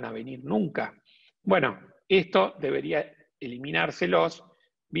que no van a venir nunca? Bueno, esto debería eliminárselos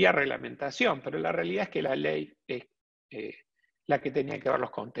vía reglamentación, pero la realidad es que la ley es la que tenía que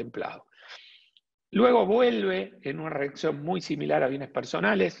haberlos contemplado. Luego vuelve, en una reacción muy similar a bienes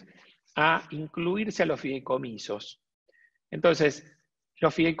personales, a incluirse a los fideicomisos. Entonces,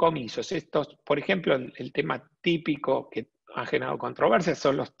 los fideicomisos, estos, por ejemplo, el tema típico que ha generado controversia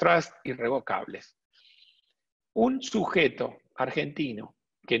son los trusts irrevocables. Un sujeto argentino,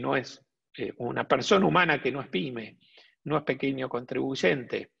 que no es una persona humana que no es pyme, no es pequeño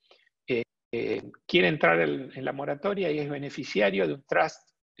contribuyente, quiere entrar en la moratoria y es beneficiario de un trust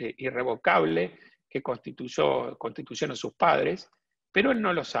irrevocable que constituyeron sus padres, pero él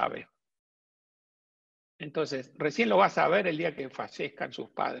no lo sabe. Entonces, recién lo va a saber el día que fallezcan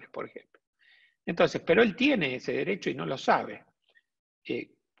sus padres, por ejemplo. Entonces, pero él tiene ese derecho y no lo sabe.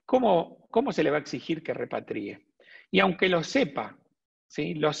 ¿Cómo se le va a exigir que repatrie? Y aunque lo sepa,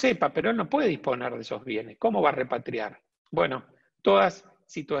 ¿sí? Lo sepa, pero él no puede disponer de esos bienes. ¿Cómo va a repatriar? Bueno, todas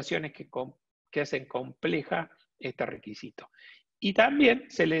situaciones que hacen compleja este requisito. Y también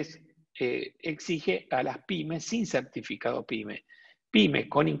se les exige a las pymes sin certificado pyme. Pymes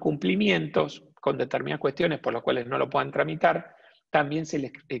con incumplimientos, con determinadas cuestiones por las cuales no lo puedan tramitar, también se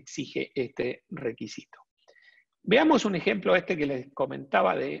les exige este requisito. Veamos un ejemplo que les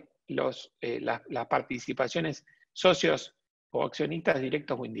comentaba de las participaciones socios o accionistas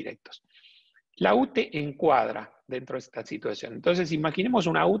directos o indirectos. La UTE encuadra dentro de esta situación. Entonces, imaginemos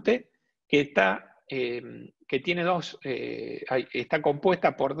una UTE que tiene está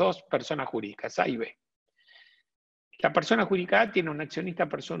compuesta por dos personas jurídicas, A y B. La persona jurídica A tiene un accionista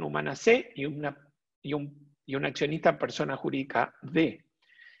persona humana C y un accionista persona jurídica D.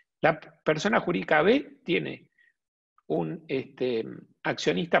 La persona jurídica B tiene un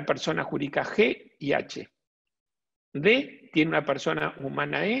accionista persona jurídica G y H. D tiene una persona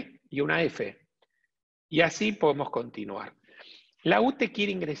humana E y una F. Y así podemos continuar. La UTE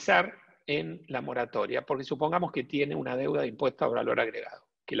quiere ingresar en la moratoria, porque supongamos que tiene una deuda de impuesto a valor agregado,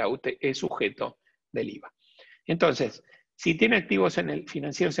 que la UTE es sujeto del IVA. Entonces, si tiene activos en el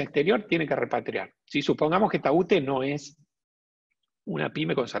financieros exterior, tiene que repatriar. Si supongamos que esta UTE no es una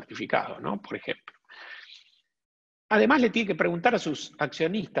pyme con certificado, ¿no? Por ejemplo. Además, le tiene que preguntar a sus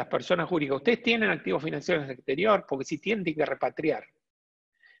accionistas, personas jurídicas, ¿ustedes tienen activos financieros en el exterior? Porque si tienen que repatriar.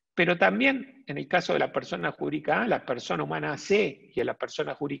 Pero también, en el caso de la persona jurídica A, la persona humana C y a la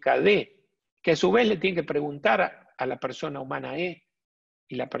persona jurídica D, que a su vez le tienen que preguntar a la persona humana E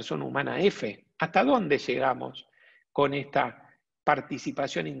y la persona humana F, ¿hasta dónde llegamos con esta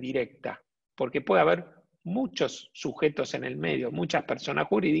participación indirecta? Porque puede haber muchos sujetos en el medio, muchas personas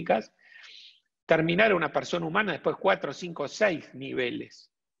jurídicas, terminar una persona humana después 4, 5, 6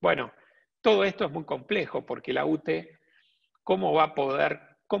 niveles. Bueno, todo esto es muy complejo porque la UTE, ¿cómo va a poder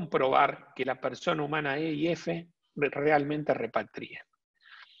comprobar que la persona humana E y F realmente repatrien?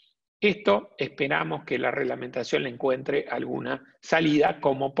 Esto esperamos que la reglamentación le encuentre alguna salida,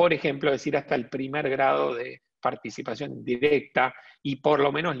 como por ejemplo decir hasta el primer grado de participación directa y por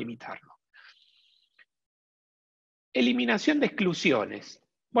lo menos limitarlo. Eliminación de exclusiones.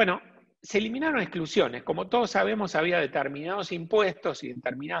 Bueno, se eliminaron exclusiones. Como todos sabemos, había determinados impuestos y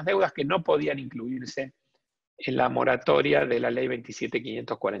determinadas deudas que no podían incluirse en la moratoria de la ley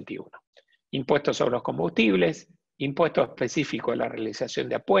 27.541. Impuestos sobre los combustibles, impuesto específico a la realización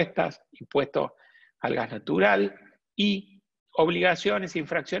de apuestas, impuesto al gas natural y obligaciones e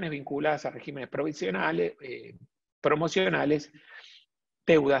infracciones vinculadas a regímenes promocionales,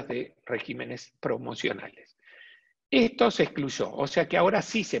 deudas de regímenes promocionales. Esto se excluyó, o sea que ahora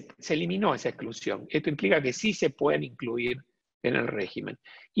sí se eliminó esa exclusión. Esto implica que sí se pueden incluir en el régimen.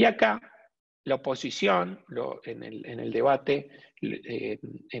 Y acá la oposición, en el debate,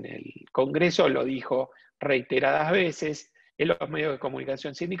 en el Congreso lo dijo reiteradas veces, en los medios de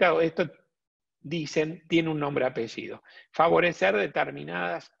comunicación sindicados, esto dicen, tiene un nombre y apellido. Favorecer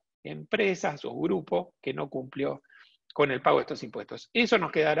determinadas empresas o grupos que no cumplió con el pago de estos impuestos. Eso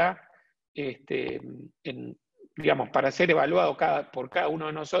nos quedará, digamos, para ser evaluado por cada uno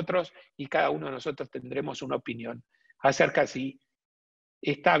de nosotros y cada uno de nosotros tendremos una opinión acerca de si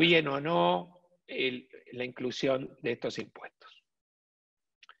está bien o no la inclusión de estos impuestos.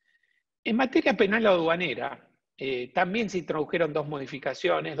 En materia penal o aduanera, también se introdujeron dos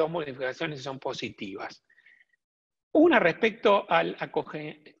modificaciones son positivas. Una respecto al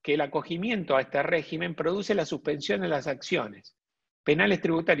que el acogimiento a este régimen produce la suspensión de las acciones penales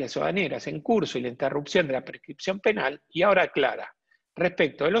tributarias o aduaneras en curso y la interrupción de la prescripción penal, y ahora aclara,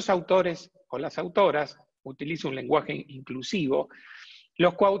 respecto de los autores o las autoras, utiliza un lenguaje inclusivo,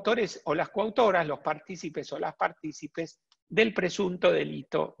 los coautores o las coautoras, los partícipes o las partícipes del presunto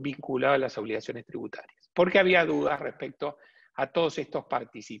delito vinculado a las obligaciones tributarias. Porque había dudas respecto a todos estos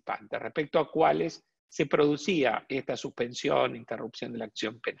participantes, respecto a cuáles se producía esta suspensión, interrupción de la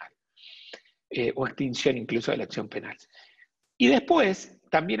acción penal, o extinción incluso de la acción penal. Y después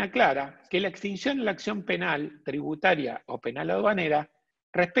también aclara que la extinción de la acción penal tributaria o penal aduanera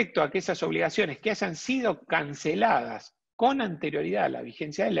respecto a que esas obligaciones que hayan sido canceladas con anterioridad a la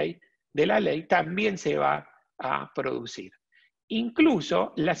vigencia de la ley también se va a producir.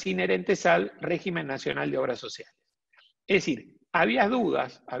 Incluso las inherentes al régimen nacional de obras sociales. Es decir, había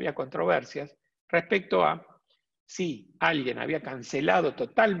dudas, había controversias respecto a si alguien había cancelado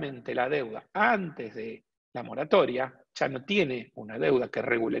totalmente la deuda antes de la moratoria, ya no tiene una deuda que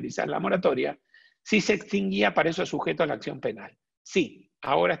regularizar la moratoria, si se extinguía para eso sujeto a la acción penal. Sí,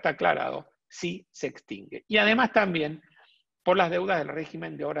 ahora está aclarado, sí se extingue. Y además también por las deudas del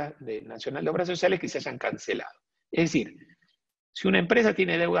régimen nacional de obras sociales que se hayan cancelado. Es decir, si una empresa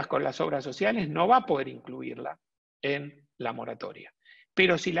tiene deudas con las obras sociales, no va a poder incluirla en la moratoria.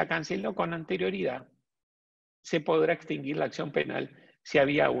 Pero si la canceló con anterioridad, se podrá extinguir la acción penal si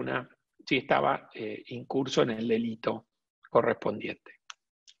estaba incurso en el delito correspondiente.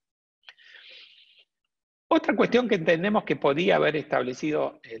 Otra cuestión que entendemos que podía haber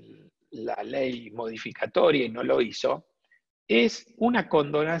establecido la ley modificatoria y no lo hizo, es una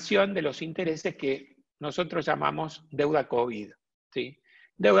condonación de los intereses que nosotros llamamos deuda COVID, ¿sí?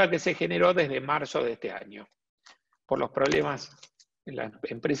 Deuda que se generó desde marzo de este año. Por los problemas, las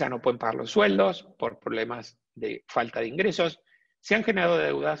empresas no pueden pagar los sueldos, por problemas de falta de ingresos, se han generado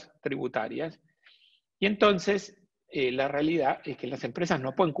deudas tributarias. Y entonces, la realidad es que las empresas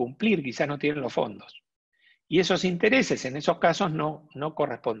no pueden cumplir, quizás no tienen los fondos. Y esos intereses en esos casos no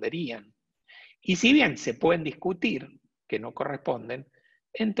corresponderían. Y si bien se pueden discutir que no corresponden,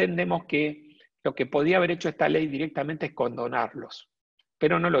 entendemos que lo que podía haber hecho esta ley directamente es condonarlos,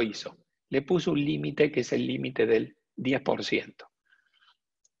 pero no lo hizo. Le puso un límite que es el límite del 10%.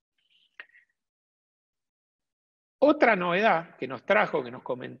 Otra novedad que nos trajo, que nos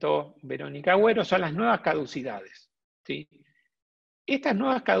comentó Verónica Agüero, son las nuevas caducidades, ¿sí? Estas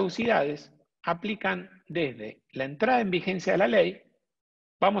nuevas caducidades aplican desde la entrada en vigencia de la ley.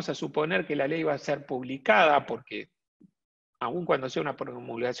 Vamos a suponer que la ley va a ser publicada, porque aun cuando sea una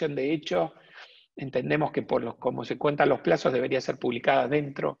promulgación de hecho, entendemos que por como se cuentan los plazos debería ser publicada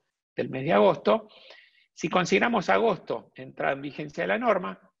dentro del mes de agosto. Si consideramos agosto, entrada en vigencia de la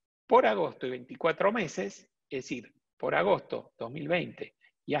norma, por agosto y 24 meses, es decir, por agosto 2020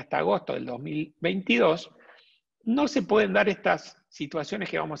 y hasta agosto del 2022, no se pueden dar estas situaciones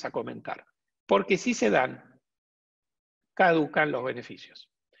que vamos a comentar, porque si se dan, caducan los beneficios.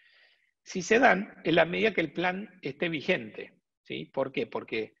 Si se dan, en la medida que el plan esté vigente, ¿sí? ¿Por qué?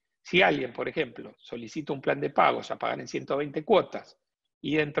 Porque si alguien, por ejemplo, solicita un plan de pagos a pagar en 120 cuotas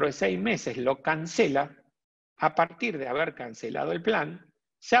y dentro de 6 meses lo cancela, a partir de haber cancelado el plan,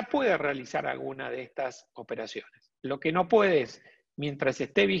 ya puede realizar alguna de estas operaciones. Lo que no puede es, mientras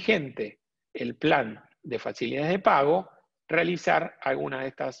esté vigente el plan de facilidades de pago, realizar alguna de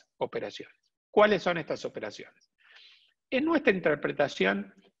estas operaciones. ¿Cuáles son estas operaciones? En nuestra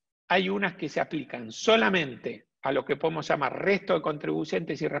interpretación, hay unas que se aplican solamente a lo que podemos llamar resto de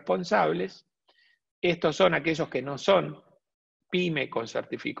contribuyentes irresponsables. Estos son aquellos que no son PYME con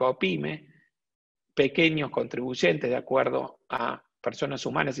certificado PYME, pequeños contribuyentes de acuerdo a personas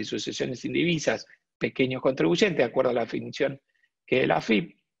humanas y sucesiones indivisas, pequeños contribuyentes de acuerdo a la definición que es la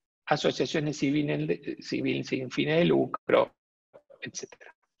AFIP, asociaciones civiles sin fines de lucro, etc.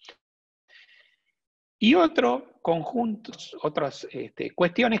 Y otro conjunto, otras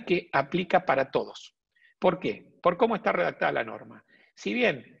cuestiones que aplica para todos. ¿Por qué? Por cómo está redactada la norma. Si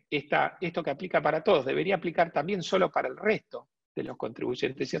bien esto que aplica para todos debería aplicar también solo para el resto de los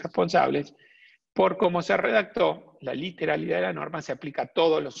contribuyentes irresponsables, por cómo se redactó, la literalidad de la norma se aplica a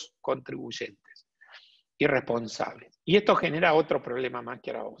todos los contribuyentes irresponsables. Y esto genera otro problema más que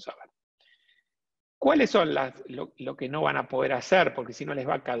ahora vamos a ver. ¿Cuáles son lo que no van a poder hacer? Porque si no les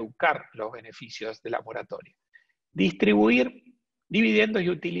va a caducar los beneficios de la moratoria. Distribuir dividendos y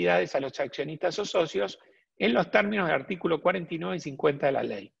utilidades a los accionistas o socios en los términos del artículo 49 y 50 de la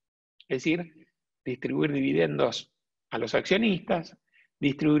ley. Es decir, distribuir dividendos a los accionistas,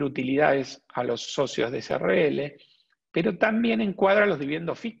 distribuir utilidades a los socios de SRL, pero también encuadra los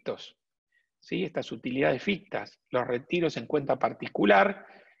dividendos fictos, ¿sí? Estas utilidades fictas, los retiros en cuenta particular,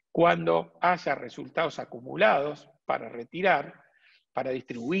 cuando haya resultados acumulados para retirar, para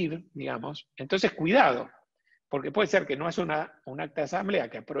distribuir, digamos. Entonces, cuidado, porque puede ser que no haya un acta de asamblea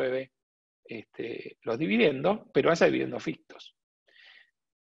que apruebe los dividendos, pero haya dividendos fictos.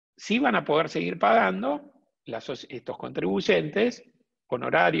 Sí van a poder seguir pagando estos contribuyentes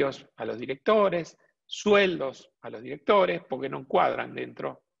honorarios a los directores, sueldos a los directores, porque no encuadran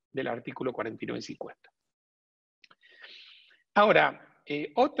dentro del artículo 49 y 50. Ahora,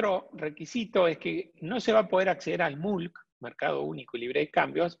 otro requisito es que no se va a poder acceder al MULC, Mercado Único y Libre de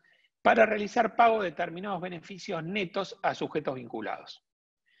Cambios, para realizar pago de determinados beneficios netos a sujetos vinculados.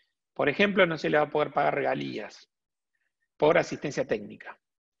 Por ejemplo, no se le va a poder pagar regalías por asistencia técnica,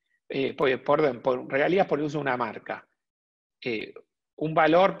 por regalías por el uso de una marca, un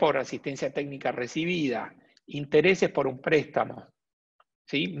valor por asistencia técnica recibida, intereses por un préstamo,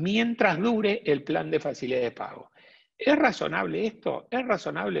 ¿sí? Mientras dure el plan de facilidad de pago. ¿Es razonable esto? ¿Es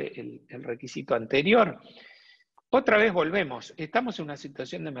razonable el requisito anterior? Otra vez volvemos, estamos en una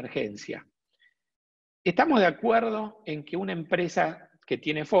situación de emergencia. Estamos de acuerdo en que una empresa que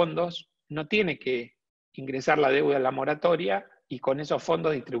tiene fondos no tiene que ingresar la deuda en la moratoria y con esos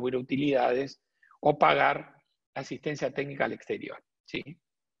fondos distribuir utilidades o pagar asistencia técnica al exterior, ¿sí?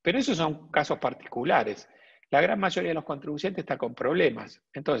 Pero esos son casos particulares. La gran mayoría de los contribuyentes está con problemas.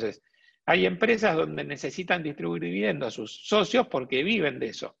 Entonces, hay empresas donde necesitan distribuir dividendos a sus socios porque viven de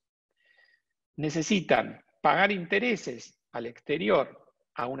eso. Necesitan pagar intereses al exterior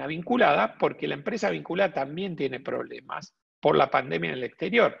a una vinculada porque la empresa vinculada también tiene problemas por la pandemia en el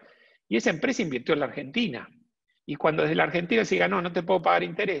exterior. Y esa empresa invirtió en la Argentina. Y cuando desde la Argentina se diga, no te puedo pagar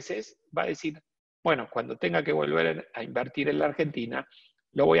intereses, va a decir, bueno, cuando tenga que volver a invertir en la Argentina,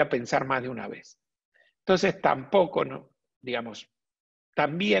 lo voy a pensar más de una vez. Entonces tampoco, ¿no? Digamos,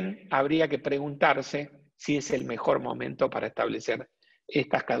 también habría que preguntarse si es el mejor momento para establecer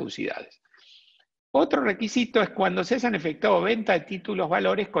estas caducidades. Otro requisito es cuando se hayan efectuado venta de títulos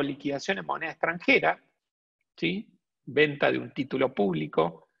valores con liquidación en moneda extranjera, ¿sí? Venta de un título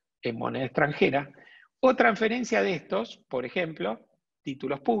público en moneda extranjera, o transferencia de estos, por ejemplo,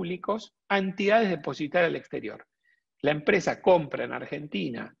 títulos públicos, a entidades depositarias al exterior. La empresa compra en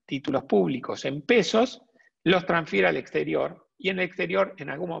Argentina títulos públicos en pesos, los transfiere al exterior y en el exterior en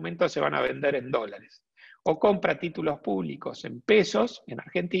algún momento se van a vender en dólares. O compra títulos públicos en pesos en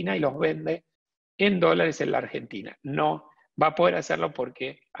Argentina y los vende en dólares en la Argentina. No va a poder hacerlo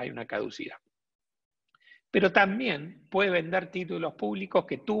porque hay una caducidad. Pero también puede vender títulos públicos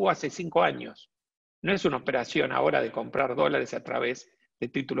que tuvo hace 5 años. No es una operación ahora de comprar dólares a través de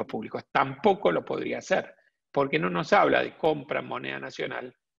títulos públicos. Tampoco lo podría hacer, porque no nos habla de compra en moneda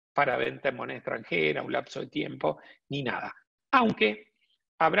nacional para venta en moneda extranjera, un lapso de tiempo, ni nada. Aunque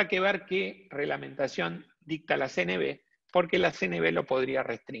habrá que ver qué reglamentación dicta la CNB, porque la CNB lo podría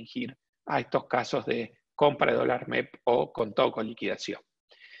restringir a estos casos de compra de dólar MEP o con todo con liquidación.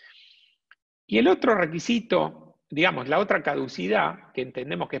 Y el otro requisito, digamos, la otra caducidad, que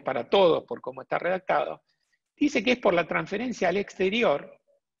entendemos que es para todos por cómo está redactado, dice que es por la transferencia al exterior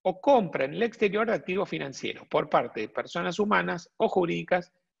o compra en el exterior de activos financieros por parte de personas humanas o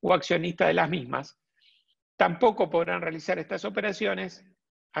jurídicas o accionistas de las mismas. Tampoco podrán realizar estas operaciones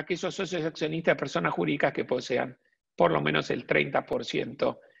aquellos socios accionistas de personas jurídicas que posean por lo menos el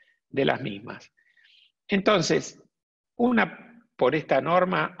 30% de las mismas. Entonces, por esta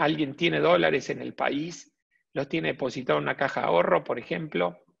norma, alguien tiene dólares en el país, los tiene depositados en una caja de ahorro, por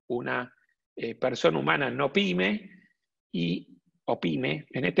ejemplo, una persona humana no pyme, o pyme,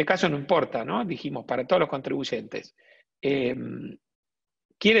 en este caso no importa, ¿no? Dijimos, para todos los contribuyentes.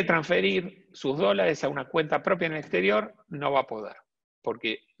 Quiere transferir sus dólares a una cuenta propia en el exterior, no va a poder,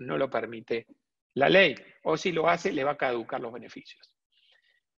 porque no lo permite la ley, o si lo hace, le va a caducar los beneficios.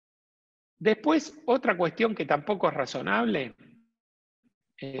 Después, otra cuestión que tampoco es razonable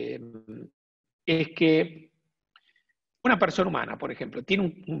es que una persona humana, por ejemplo,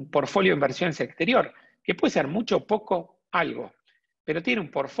 tiene un portfolio de inversiones exterior, que puede ser mucho, poco, algo, pero tiene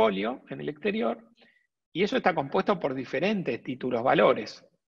un portfolio en el exterior y eso está compuesto por diferentes títulos valores,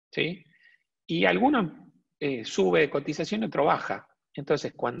 ¿sí? Y alguno sube de cotización y otro baja.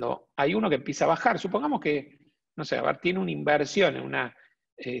 Entonces, cuando hay uno que empieza a bajar, supongamos que, no sé, a ver, tiene una inversión en una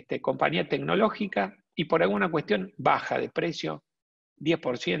compañía tecnológica y por alguna cuestión baja de precio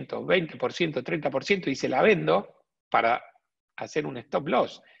 10%, 20%, 30% y se la vendo para hacer un stop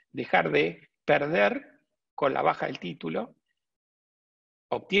loss, dejar de perder con la baja del título,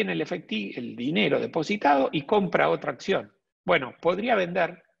 obtiene el dinero depositado y compra otra acción. Bueno, podría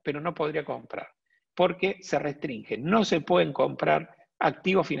vender, pero no podría comprar, porque se restringe. No se pueden comprar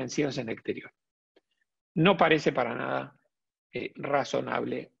activos financieros en el exterior. No parece para nada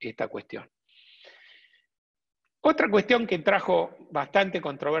razonable esta cuestión. Otra cuestión que trajo bastante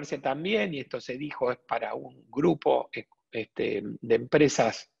controversia también, y esto se dijo es para un grupo de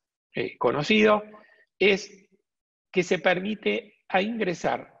empresas conocido, es que se permite a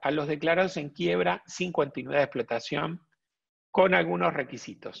ingresar a los declarados en quiebra sin continuidad de explotación con algunos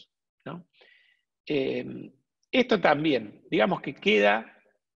requisitos, ¿no? Esto también, digamos que queda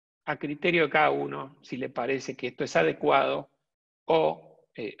a criterio de cada uno si le parece que esto es adecuado o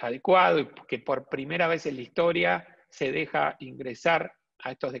adecuado y que por primera vez en la historia se deja ingresar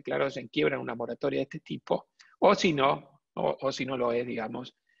a estos declarados en quiebra en una moratoria de este tipo, o si no lo es,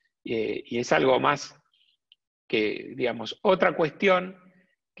 digamos, y es algo más que, digamos, otra cuestión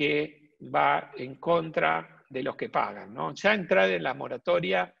que va en contra de los que pagan, ¿no? Ya entrar en la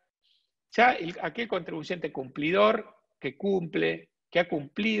moratoria, ya aquel contribuyente cumplidor que cumple, que ha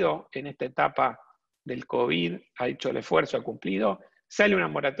cumplido en esta etapa del COVID, ha hecho el esfuerzo, ha cumplido, sale una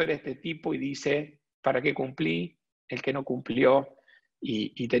moratoria de este tipo y dice, ¿para qué cumplí? El que no cumplió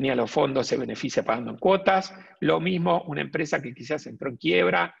y tenía los fondos se beneficia pagando en cuotas. Lo mismo una empresa que quizás entró en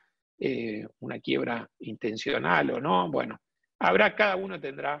quiebra, una quiebra intencional o no. Bueno, cada uno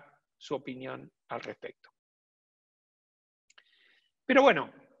tendrá su opinión al respecto. Pero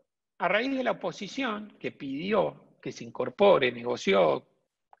bueno, a raíz de la oposición que pidió que se incorpore, negoció,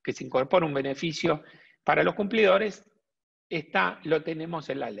 que se incorpore un beneficio para los cumplidores, lo tenemos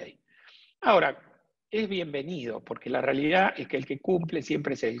en la ley. Ahora, es bienvenido, porque la realidad es que el que cumple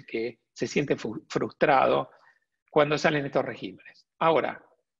siempre es el que se siente frustrado cuando salen estos regímenes. Ahora,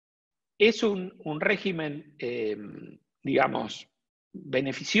 es un régimen, digamos,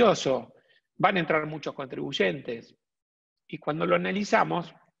 beneficioso, van a entrar muchos contribuyentes. Y cuando lo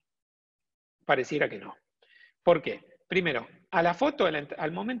analizamos, pareciera que no. ¿Por qué? Primero, a la foto,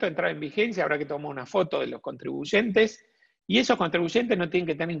 al momento de entrar en vigencia, habrá que tomar una foto de los contribuyentes y esos contribuyentes no tienen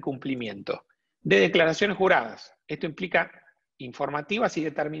que tener incumplimiento de declaraciones juradas. Esto implica informativas y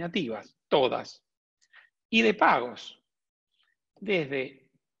determinativas, todas. Y de pagos, desde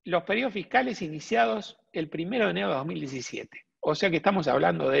los periodos fiscales iniciados el 1 de enero de 2017. O sea que estamos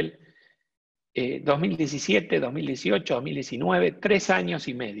hablando del 2017, 2018, 2019, 3 años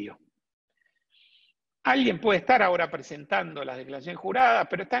y medio. Alguien puede estar ahora presentando las declaraciones juradas,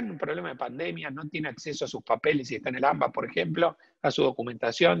 pero está en un problema de pandemia, no tiene acceso a sus papeles, si está en el AMBA, por ejemplo, a su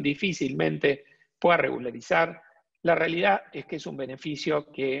documentación, difícilmente pueda regularizar. La realidad es que es un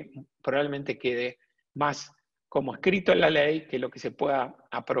beneficio que probablemente quede más como escrito en la ley que lo que se pueda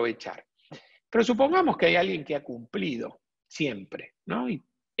aprovechar. Pero supongamos que hay alguien que ha cumplido siempre, ¿no? Y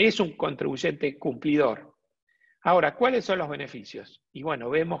es un contribuyente cumplidor. Ahora, ¿cuáles son los beneficios? Y bueno,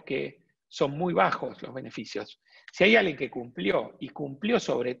 vemos que son muy bajos los beneficios. Si hay alguien que cumplió, y cumplió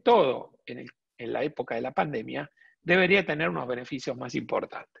sobre todo en la época de la pandemia, debería tener unos beneficios más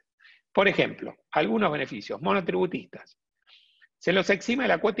importantes. Por ejemplo, algunos beneficios monotributistas. Se los exime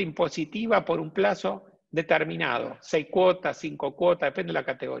la cuota impositiva por un plazo determinado, 6 cuotas, 5 cuotas, depende de la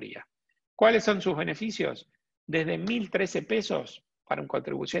categoría. ¿Cuáles son sus beneficios? Desde 1.013 pesos para un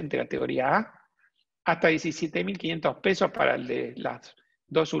contribuyente de categoría A, hasta 17.500 pesos para el de las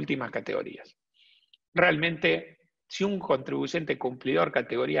 2 últimas categorías. Realmente, si un contribuyente cumplidor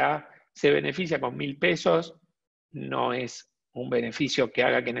categoría A se beneficia con 1.000 pesos, no es un beneficio que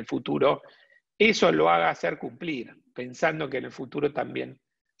haga que en el futuro eso lo haga hacer cumplir, pensando que en el futuro también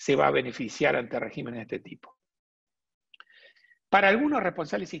se va a beneficiar ante regímenes de este tipo. Para algunos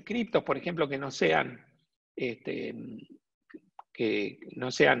responsables inscriptos, por ejemplo, que no sean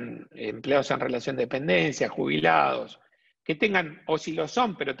empleados en relación de dependencia, jubilados, que tengan, o si lo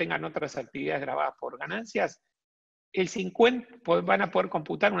son, pero tengan otras actividades grabadas por ganancias, van a poder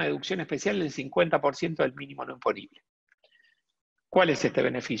computar una deducción especial del 50% del mínimo no imponible. ¿Cuál es este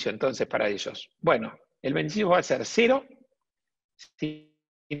beneficio entonces para ellos? Bueno, el beneficio va a ser 0 si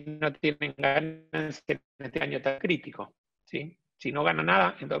no tienen ganancias en este año tan crítico, ¿sí? Si no ganan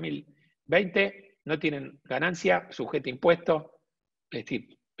nada en 2020, no tienen ganancia sujeta a impuesto, es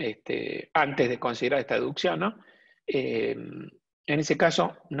decir, antes de considerar esta deducción, ¿no? En ese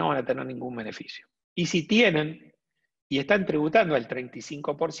caso no van a tener ningún beneficio. Y si tienen y están tributando al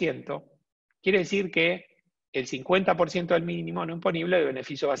 35%, quiere decir que el 50% del mínimo no imponible de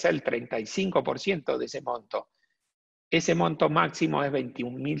beneficio va a ser el 35% de ese monto. Ese monto máximo es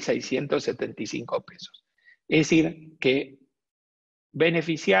 21.675 pesos. Es decir, que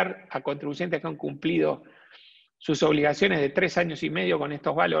beneficiar a contribuyentes que han cumplido sus obligaciones de 3 años y medio con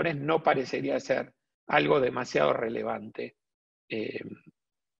estos valores no parecería ser algo demasiado relevante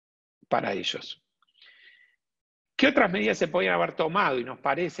para ellos. ¿Qué otras medidas se podrían haber tomado y nos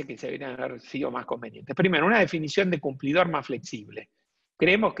parece que se deberían haber sido más convenientes? Primero, una definición de cumplidor más flexible.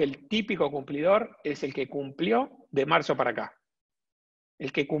 Creemos que el típico cumplidor es el que cumplió de marzo para acá.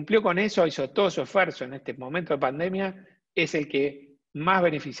 El que cumplió con eso, hizo todo su esfuerzo en este momento de pandemia, es el que más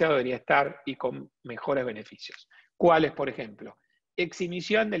beneficiado debería estar y con mejores beneficios. ¿Cuáles, por ejemplo?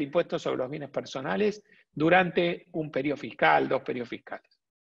 Exhibición del impuesto sobre los bienes personales durante un periodo fiscal, 2 periodos fiscales.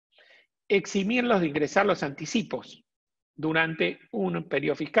 Eximirlos de ingresar los anticipos durante un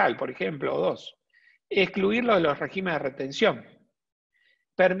periodo fiscal, por ejemplo, o 2. Excluirlos de los regímenes de retención.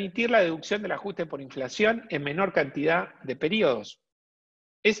 Permitir la deducción del ajuste por inflación en menor cantidad de periodos.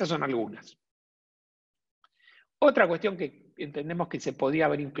 Esas son algunas. Otra cuestión que entendemos que se podía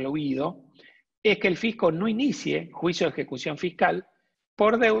haber incluido es que el fisco no inicie juicio de ejecución fiscal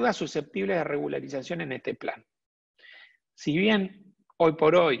por deudas susceptibles de regularización en este plan. Si bien hoy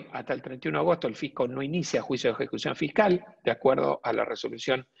por hoy, hasta el 31 de agosto, el fisco no inicia juicio de ejecución fiscal, de acuerdo a la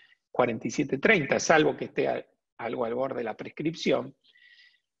resolución 4730, salvo que esté algo al borde de la prescripción,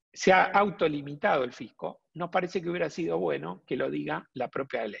 se ha autolimitado el fisco. Nos parece que hubiera sido bueno que lo diga la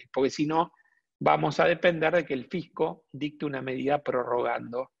propia ley, porque si no, vamos a depender de que el fisco dicte una medida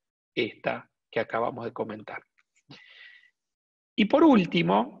prorrogando esta que acabamos de comentar. Y por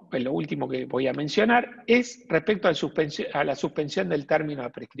último, lo último que voy a mencionar es respecto a la suspensión del término de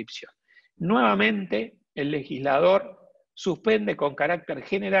prescripción. Nuevamente, el legislador suspende con carácter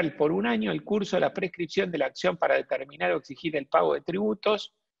general por 1 año el curso de la prescripción de la acción para determinar o exigir el pago de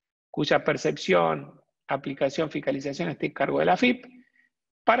tributos, cuya percepción, aplicación, fiscalización esté en cargo de la AFIP,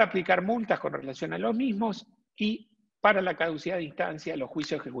 para aplicar multas con relación a los mismos y para la caducidad de instancia, los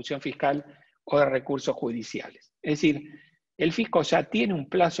juicios de ejecución fiscal o de recursos judiciales. Es decir, El fisco ya tiene un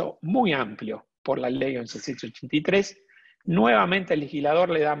plazo muy amplio por la ley 1183. Nuevamente el legislador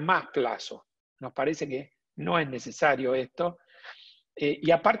le da más plazo. Nos parece que no es necesario esto.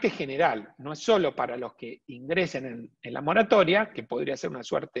 Y aparte general, no es solo para los que ingresen en la moratoria, que podría ser una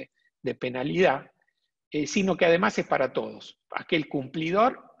suerte de penalidad, sino que además es para todos. Aquel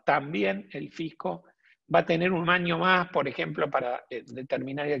cumplidor, también el fisco va a tener un año más, por ejemplo, para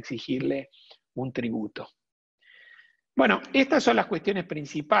determinar y exigirle un tributo. Bueno, estas son las cuestiones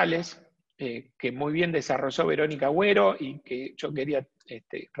principales que muy bien desarrolló Verónica Agüero y que yo quería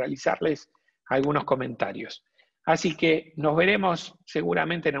realizarles algunos comentarios. Así que nos veremos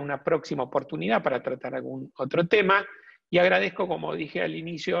seguramente en una próxima oportunidad para tratar algún otro tema y agradezco, como dije al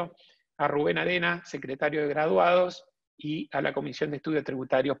inicio, a Rubén Adena, secretario de Graduados, y a la Comisión de Estudios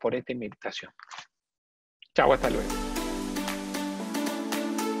Tributarios por esta invitación. Chao, hasta luego.